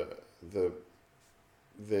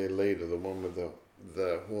leader, the one with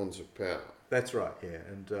the horns of power. That's right, yeah,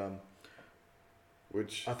 and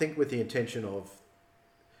which I think with the intention of,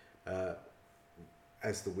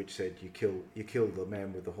 as the witch said, you kill the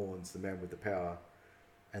man with the horns, the man with the power,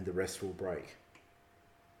 and the rest will break.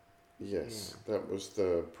 Yes, that was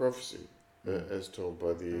the prophecy, as told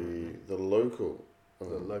by the local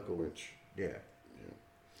witch. Yeah.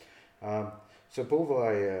 So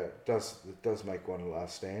Bolvi does make one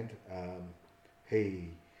last stand.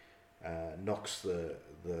 He knocks the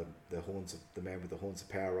horns of the man with the horns of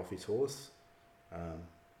power off his horse.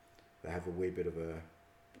 They have a wee bit of a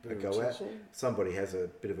go at. Somebody has a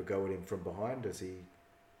bit of a go at him from behind as he,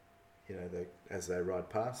 as they ride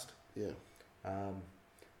past. Yeah.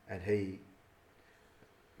 And he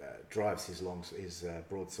drives his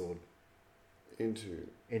broadsword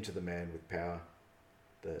into the man with power,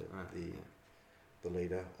 the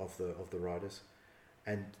leader of the riders,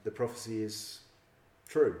 and the prophecy is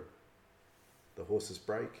true. The horses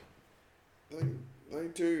break. They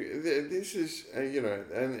do. This is,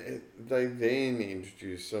 and they then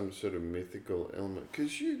introduce some sort of mythical element.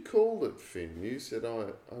 Because you called it, Finn. You said,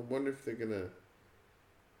 I wonder if they're going to...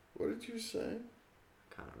 What did you say?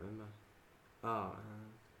 Can't remember. Oh.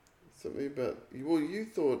 Something about... Well, you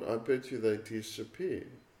thought, I bet you they disappear.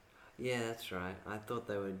 Yeah, that's right. I thought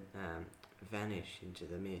they would vanish into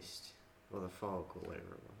the mist. Or the fog, or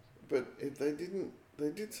whatever it was. But they didn't...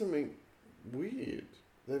 They did something weird.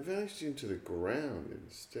 They vanished into the ground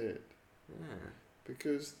instead. Yeah.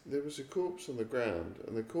 Because there was a corpse on the ground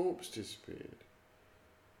and the corpse disappeared.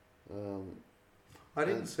 I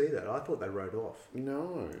didn't see that. I thought they rode off.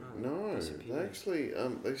 No. They actually,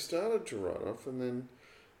 they started to ride off and then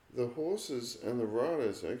the horses and the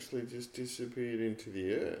riders actually just disappeared into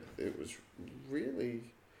the earth. It was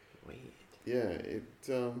really... Weird. Yeah, it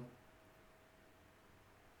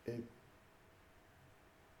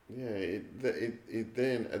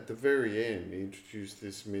then, at the very end, introduced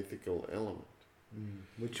this mythical element.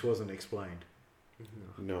 Which wasn't explained.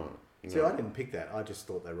 No. See, I didn't pick that. I just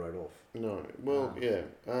thought they rode off. No. Well, yeah.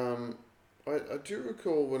 I do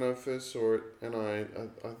recall when I first saw it, and I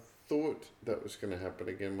thought that was going to happen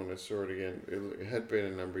again when I saw it again. It had been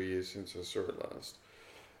a number of years since I saw it last.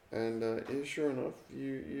 And, yeah, sure enough,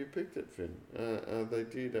 you picked it, Finn. They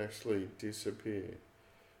did actually disappear.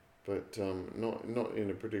 But not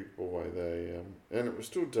in a predictable way. And it was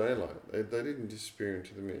still daylight. They didn't disappear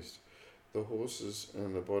into the mist. The horses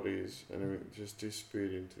and the bodies and everything just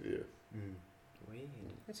disappeared into the earth. Weird.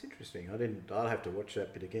 That's interesting. I'll have to watch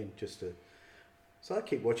that bit again just to... So I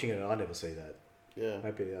keep watching it and I never see that. Yeah.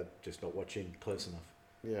 Maybe I'm just not watching close enough.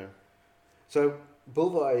 Yeah. So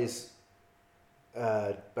Bulvar is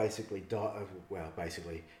basically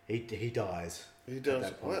he dies. He does.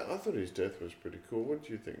 I thought his death was pretty cool. What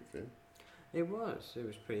do you think, Finn? It was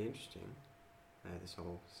pretty interesting. This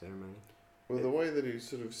whole ceremony. Well, the way that he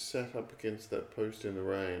sort of sat up against that post in the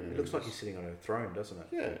rain. It looks like he's sitting on a throne, doesn't it?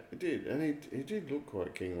 Yeah, it did. And he did look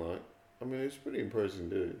quite king-like. I mean, he's a pretty imposing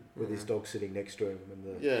dude. With his dog sitting next to him. And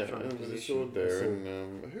and with the sword there.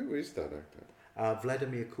 And who is that actor?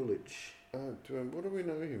 Vladimir Kulich. What do we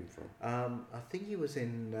know him from? I think he was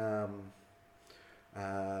in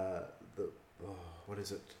what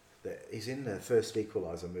is it? He's in the first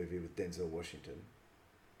Equalizer movie with Denzel Washington.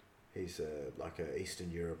 He's like an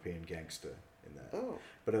Eastern European gangster in that. Oh.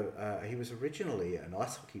 But he was originally an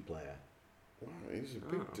ice hockey player. Wow, he's a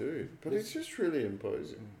big dude. But he's just really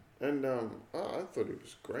imposing. And I thought he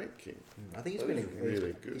was great, King. I think he's been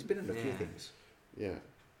in a few things. Yeah.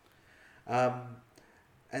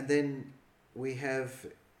 And then we have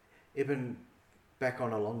Ibn back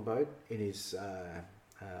on a longboat in his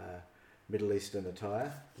Middle Eastern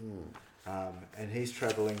attire. And he's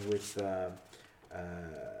travelling with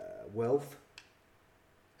Wealth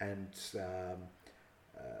and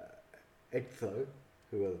Egtho,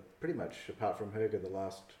 who are pretty much, apart from Herger, the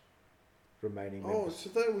last remaining members. So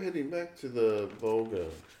they were heading back to the Volga.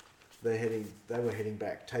 They were heading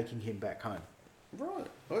back, taking him back home. Right.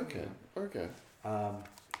 Okay.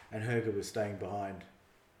 And Herger was staying behind.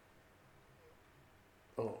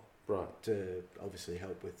 Oh, right. To obviously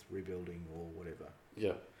help with rebuilding or whatever.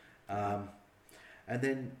 Yeah. And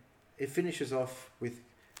then it finishes off with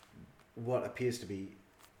what appears to be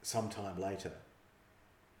some time later.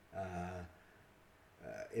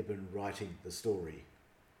 Ibn writing the story.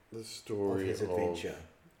 The story of his adventure.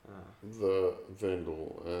 The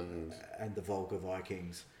Vendel and the Volga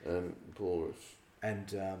Vikings. And Boris.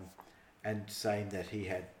 And saying that he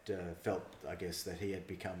had felt, I guess, that he had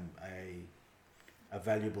become a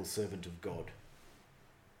valuable servant of God.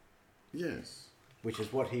 Yes. Which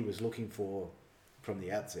is what he was looking for from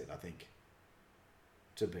the outset, I think.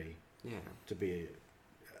 To be. Yeah. To be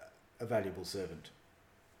a valuable servant.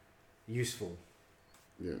 Useful.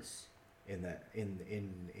 Yes. In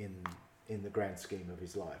the grand scheme of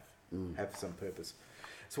his life. Have some purpose.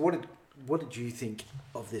 So what did you think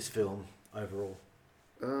of this film overall?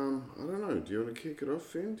 I don't know. Do you want to kick it off,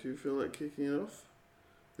 Finn? Do you feel like kicking it off?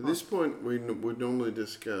 At this point, we would normally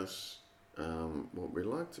discuss what we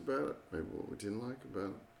liked about it, maybe what we didn't like about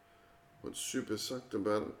it, what super sucked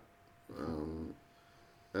about it,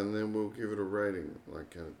 and then we'll give it a rating,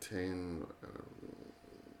 like out of 10.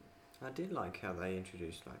 I did like how they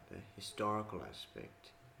introduced like the historical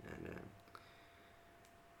aspect, and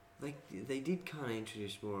they did kind of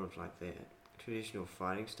introduce more of like their traditional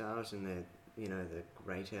fighting styles and their, you know, the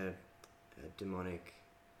greater demonic,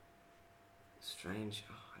 strange.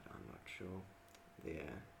 I'm not sure.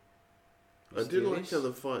 I did like how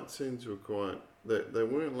the fight scenes were quite. They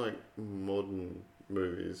weren't like modern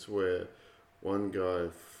movies where one guy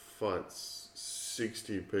fights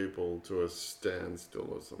 60 people to a standstill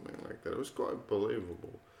or something like that. It was quite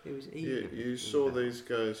believable. It was even. You saw these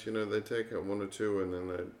guys, you know, they take out one or two and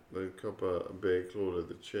then they cop a bear claw to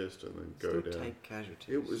the chest and then go down. Take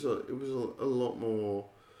casualties. It was a lot more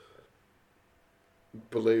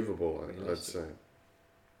believable, I'd say.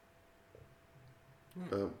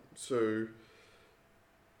 Yeah. So,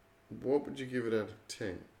 what would you give it out of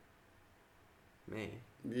 10? Me?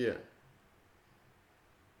 Yeah.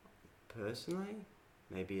 Personally,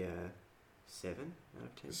 maybe a 7 out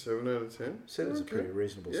of 10. 7 out of 10? 7's a pretty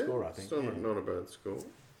reasonable score, I think. It's not a bad score.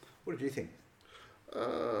 What did you think?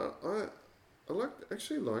 I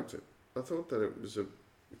actually liked it. I thought that it was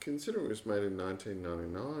considering it was made in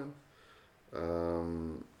 1999,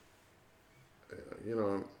 you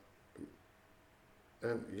know,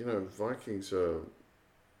 and you know, Vikings are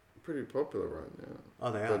pretty popular right now.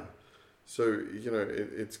 Oh, they are. So, you know,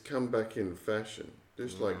 it's come back in fashion,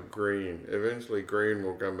 just like green. Eventually green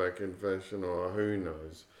will come back in fashion, or who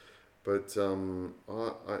knows. But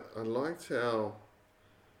I liked how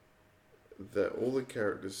that all the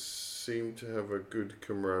characters seem to have a good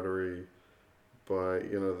camaraderie by,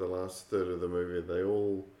 you know, the last third of the movie. They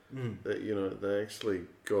all, you know, they actually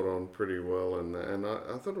got on pretty well, and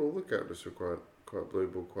I thought all the characters were quite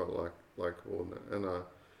believable, quite likeable,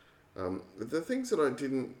 and the things that I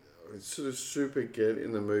didn't sort of super get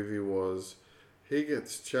in the movie was he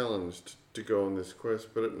gets challenged to go on this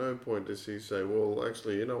quest, but at no point does he say, well,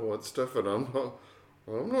 actually, you know what, stuff it, I'm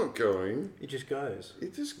not going. He just goes. He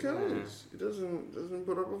just goes. He doesn't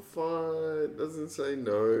put up a fight, doesn't say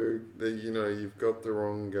no, that, you know, you've got the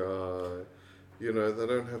wrong guy. You know, they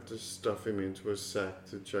don't have to stuff him into a sack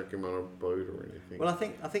to chuck him on a boat or anything. Well, I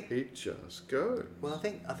think he just goes. Well, I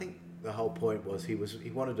think the whole point was he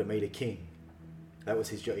wanted to meet a king. That was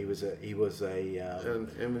his job. He was an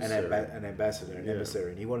ambassador, an emissary,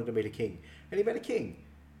 and he wanted to meet a king. And he met a king,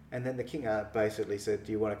 and then the king basically said,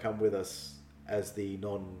 "Do you want to come with us as the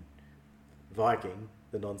non-Viking,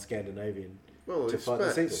 the non-Scandinavian, to fight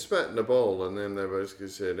the seagulls?" Spat in a bowl, and then they basically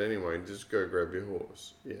said, "Anyway, just go grab your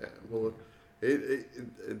horse." Yeah. Well, it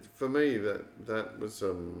for me that was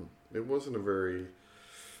it wasn't a very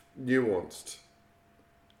nuanced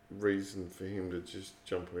reason for him to just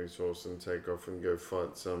jump on his horse and take off and go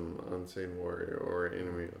fight some unseen warrior or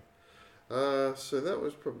enemy. So that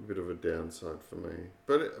was probably a bit of a downside for me.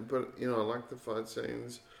 But you know, I liked the fight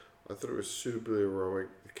scenes. I thought it was suitably heroic.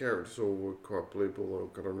 The characters all were quite believable. They all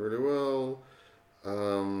got on really well.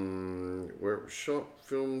 Where it was shot,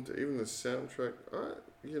 filmed, even the soundtrack. I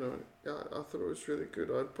thought it was really good.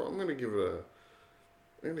 I'm going to give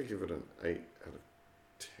it an 8 out of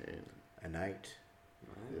 10. An 8.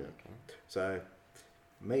 Yeah. Okay. So,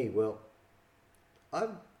 I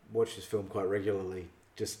watch this film quite regularly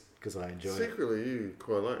just because I enjoy it. Secretly, you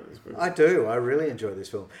quite like this movie. I do. I really enjoy this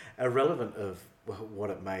film. Irrelevant of what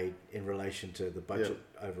it made in relation to the budget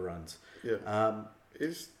overruns. Yeah.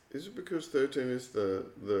 Is it because 13 is the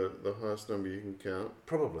highest number you can count?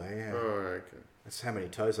 Probably, yeah. Oh, okay. That's how many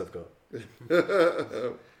toes I've got.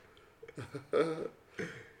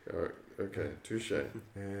 All right. Okay, touche.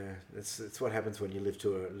 Yeah, it's what happens when you live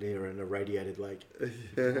near an irradiated lake.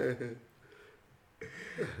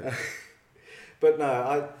 But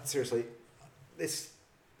no, seriously, it's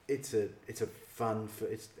a fun.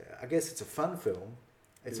 I guess it's a fun film.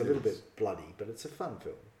 It's a little bit bloody, but it's a fun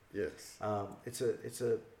film. Yes. It's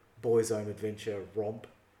a boys' own adventure romp,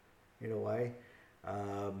 in a way.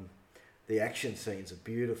 The action scenes are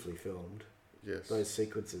beautifully filmed. Yes. Those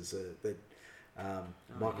sequences that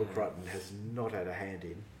Michael Crichton has not had a hand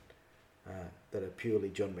in, that are purely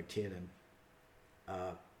John McTiernan,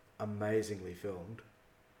 amazingly filmed.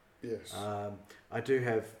 Yes. I do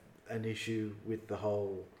have an issue with the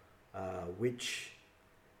whole witch,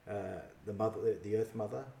 the Earth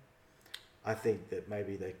Mother. I think that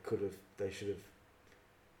maybe they should have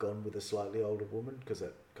gone with a slightly older woman, because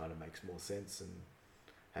that kind of makes more sense than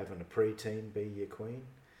having a preteen be your queen.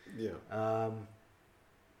 Yeah.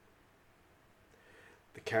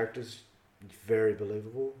 The characters very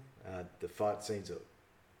believable. The fight scenes are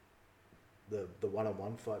the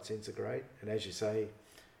one-on-one fight scenes are great. And as you say,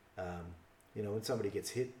 when somebody gets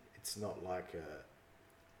hit, it's not like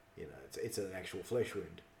You know, it's an actual flesh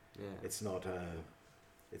wound. Yeah. It's not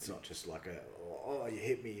just like you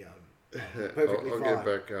hit me. Perfectly I'll fine. get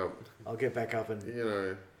back up. I'll get back up and You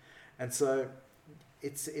know. And so,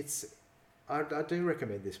 I do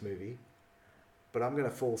recommend this movie, but I'm going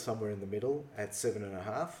to fall somewhere in the middle at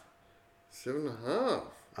 7.5. 7.5.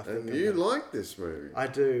 I think And you like this movie? I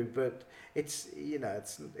do, but it's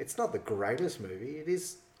not the greatest movie. It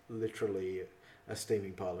is literally a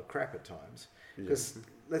steaming pile of crap at times. Because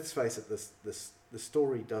let's face it, the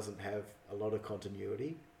story doesn't have a lot of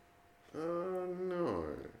continuity. No.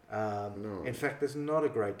 No. In fact, there's not a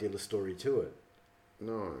great deal of story to it.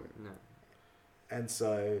 No. And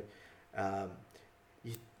so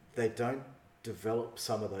they don't develop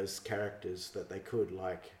some of those characters that they could,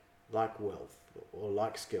 like Wealth or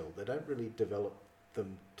like Skill. They don't really develop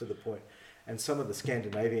them to the point. And some of the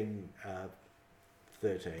Scandinavian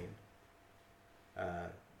 13,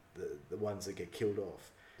 the ones that get killed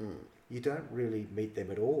off, you don't really meet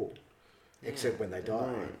them at all, except when they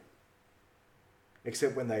die. No.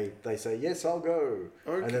 Except when they say, yes, I'll go,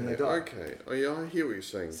 Okay, and then they die. okay. Oh, yeah, I hear what you're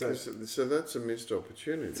saying. So that's a missed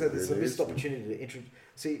opportunity. So there's a really, missed isn't it? opportunity to introduce.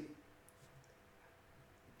 See,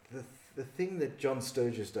 the thing that John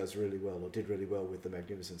Sturges does really well, or did really well with The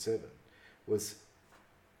Magnificent Seven, was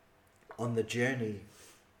on the journey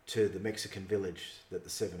to the Mexican village that the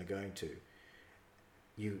Seven are going to.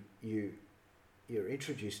 You're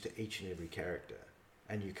introduced to each and every character,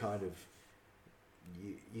 and you kind of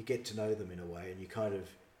you get to know them in a way, and you kind of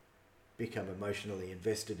become emotionally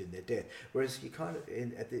invested in their death. Whereas you kind of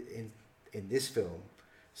in this film,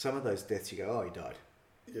 some of those deaths you go, oh, he died.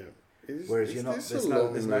 Yeah. Whereas you're not. This There's a no.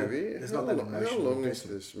 long There's movie? no. There's how not that long, emotional How long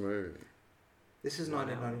investment. is this movie? This is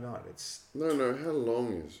 1999. It's No. How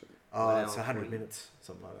long is it? it's 100 minutes,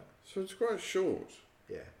 something like that. So it's quite short.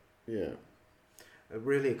 Yeah. Yeah. It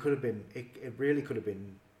really could have been. It really could have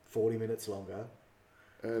been 40 minutes longer.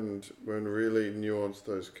 And when really nuanced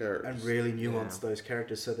those characters. And really nuanced those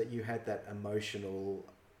characters so that you had that emotional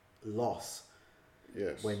loss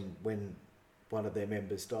Yes. when one of their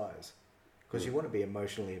members dies. Because you want to be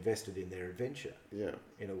emotionally invested in their adventure, Yeah.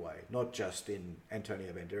 in a way. Not just in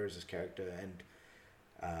Antonio Banderas' character and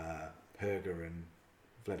Herger and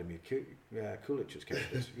Vladimir Kulich's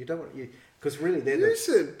characters. You don't want... Because really they're You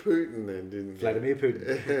said Putin then, didn't you? Vladimir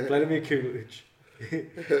Putin. Vladimir Kulich.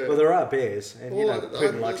 Well, there are bears, and you know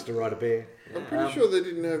Putin likes to ride a bear. I'm pretty sure they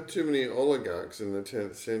didn't have too many oligarchs in the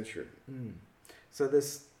 10th century. So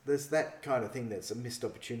there's that kind of thing that's a missed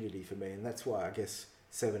opportunity for me, and that's why I guess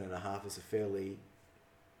 7.5 is a fairly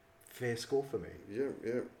fair score for me.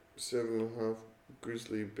 Yeah. 7.5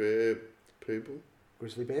 grizzly bear people.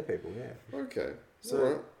 Grizzly bear people, yeah. Okay. So all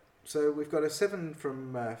right. so we've got a 7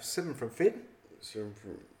 from Finn, 7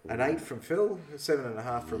 from... an 8 from Phil, a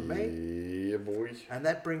 7.5 from me, Yeah, boy. and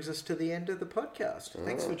that brings us to the end of the podcast.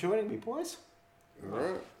 Thanks for joining me, boys. All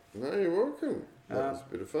right. No, you're welcome. That was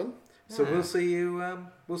a bit of fun. So we'll see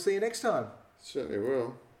you next time. Certainly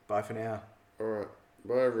will. Bye for now. All right.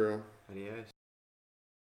 Bye, everyone. Adios.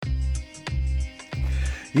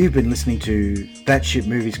 You've been listening to That Shit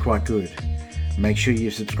Movie's Quite Good. Make sure you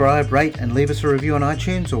subscribe, rate and leave us a review on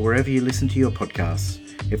iTunes or wherever you listen to your podcasts.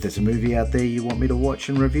 If there's a movie out there you want me to watch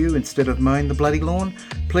and review instead of mowing the bloody lawn,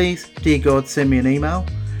 please, dear God, send me an email.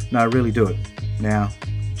 No, really do it. Now,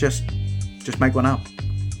 just make one up.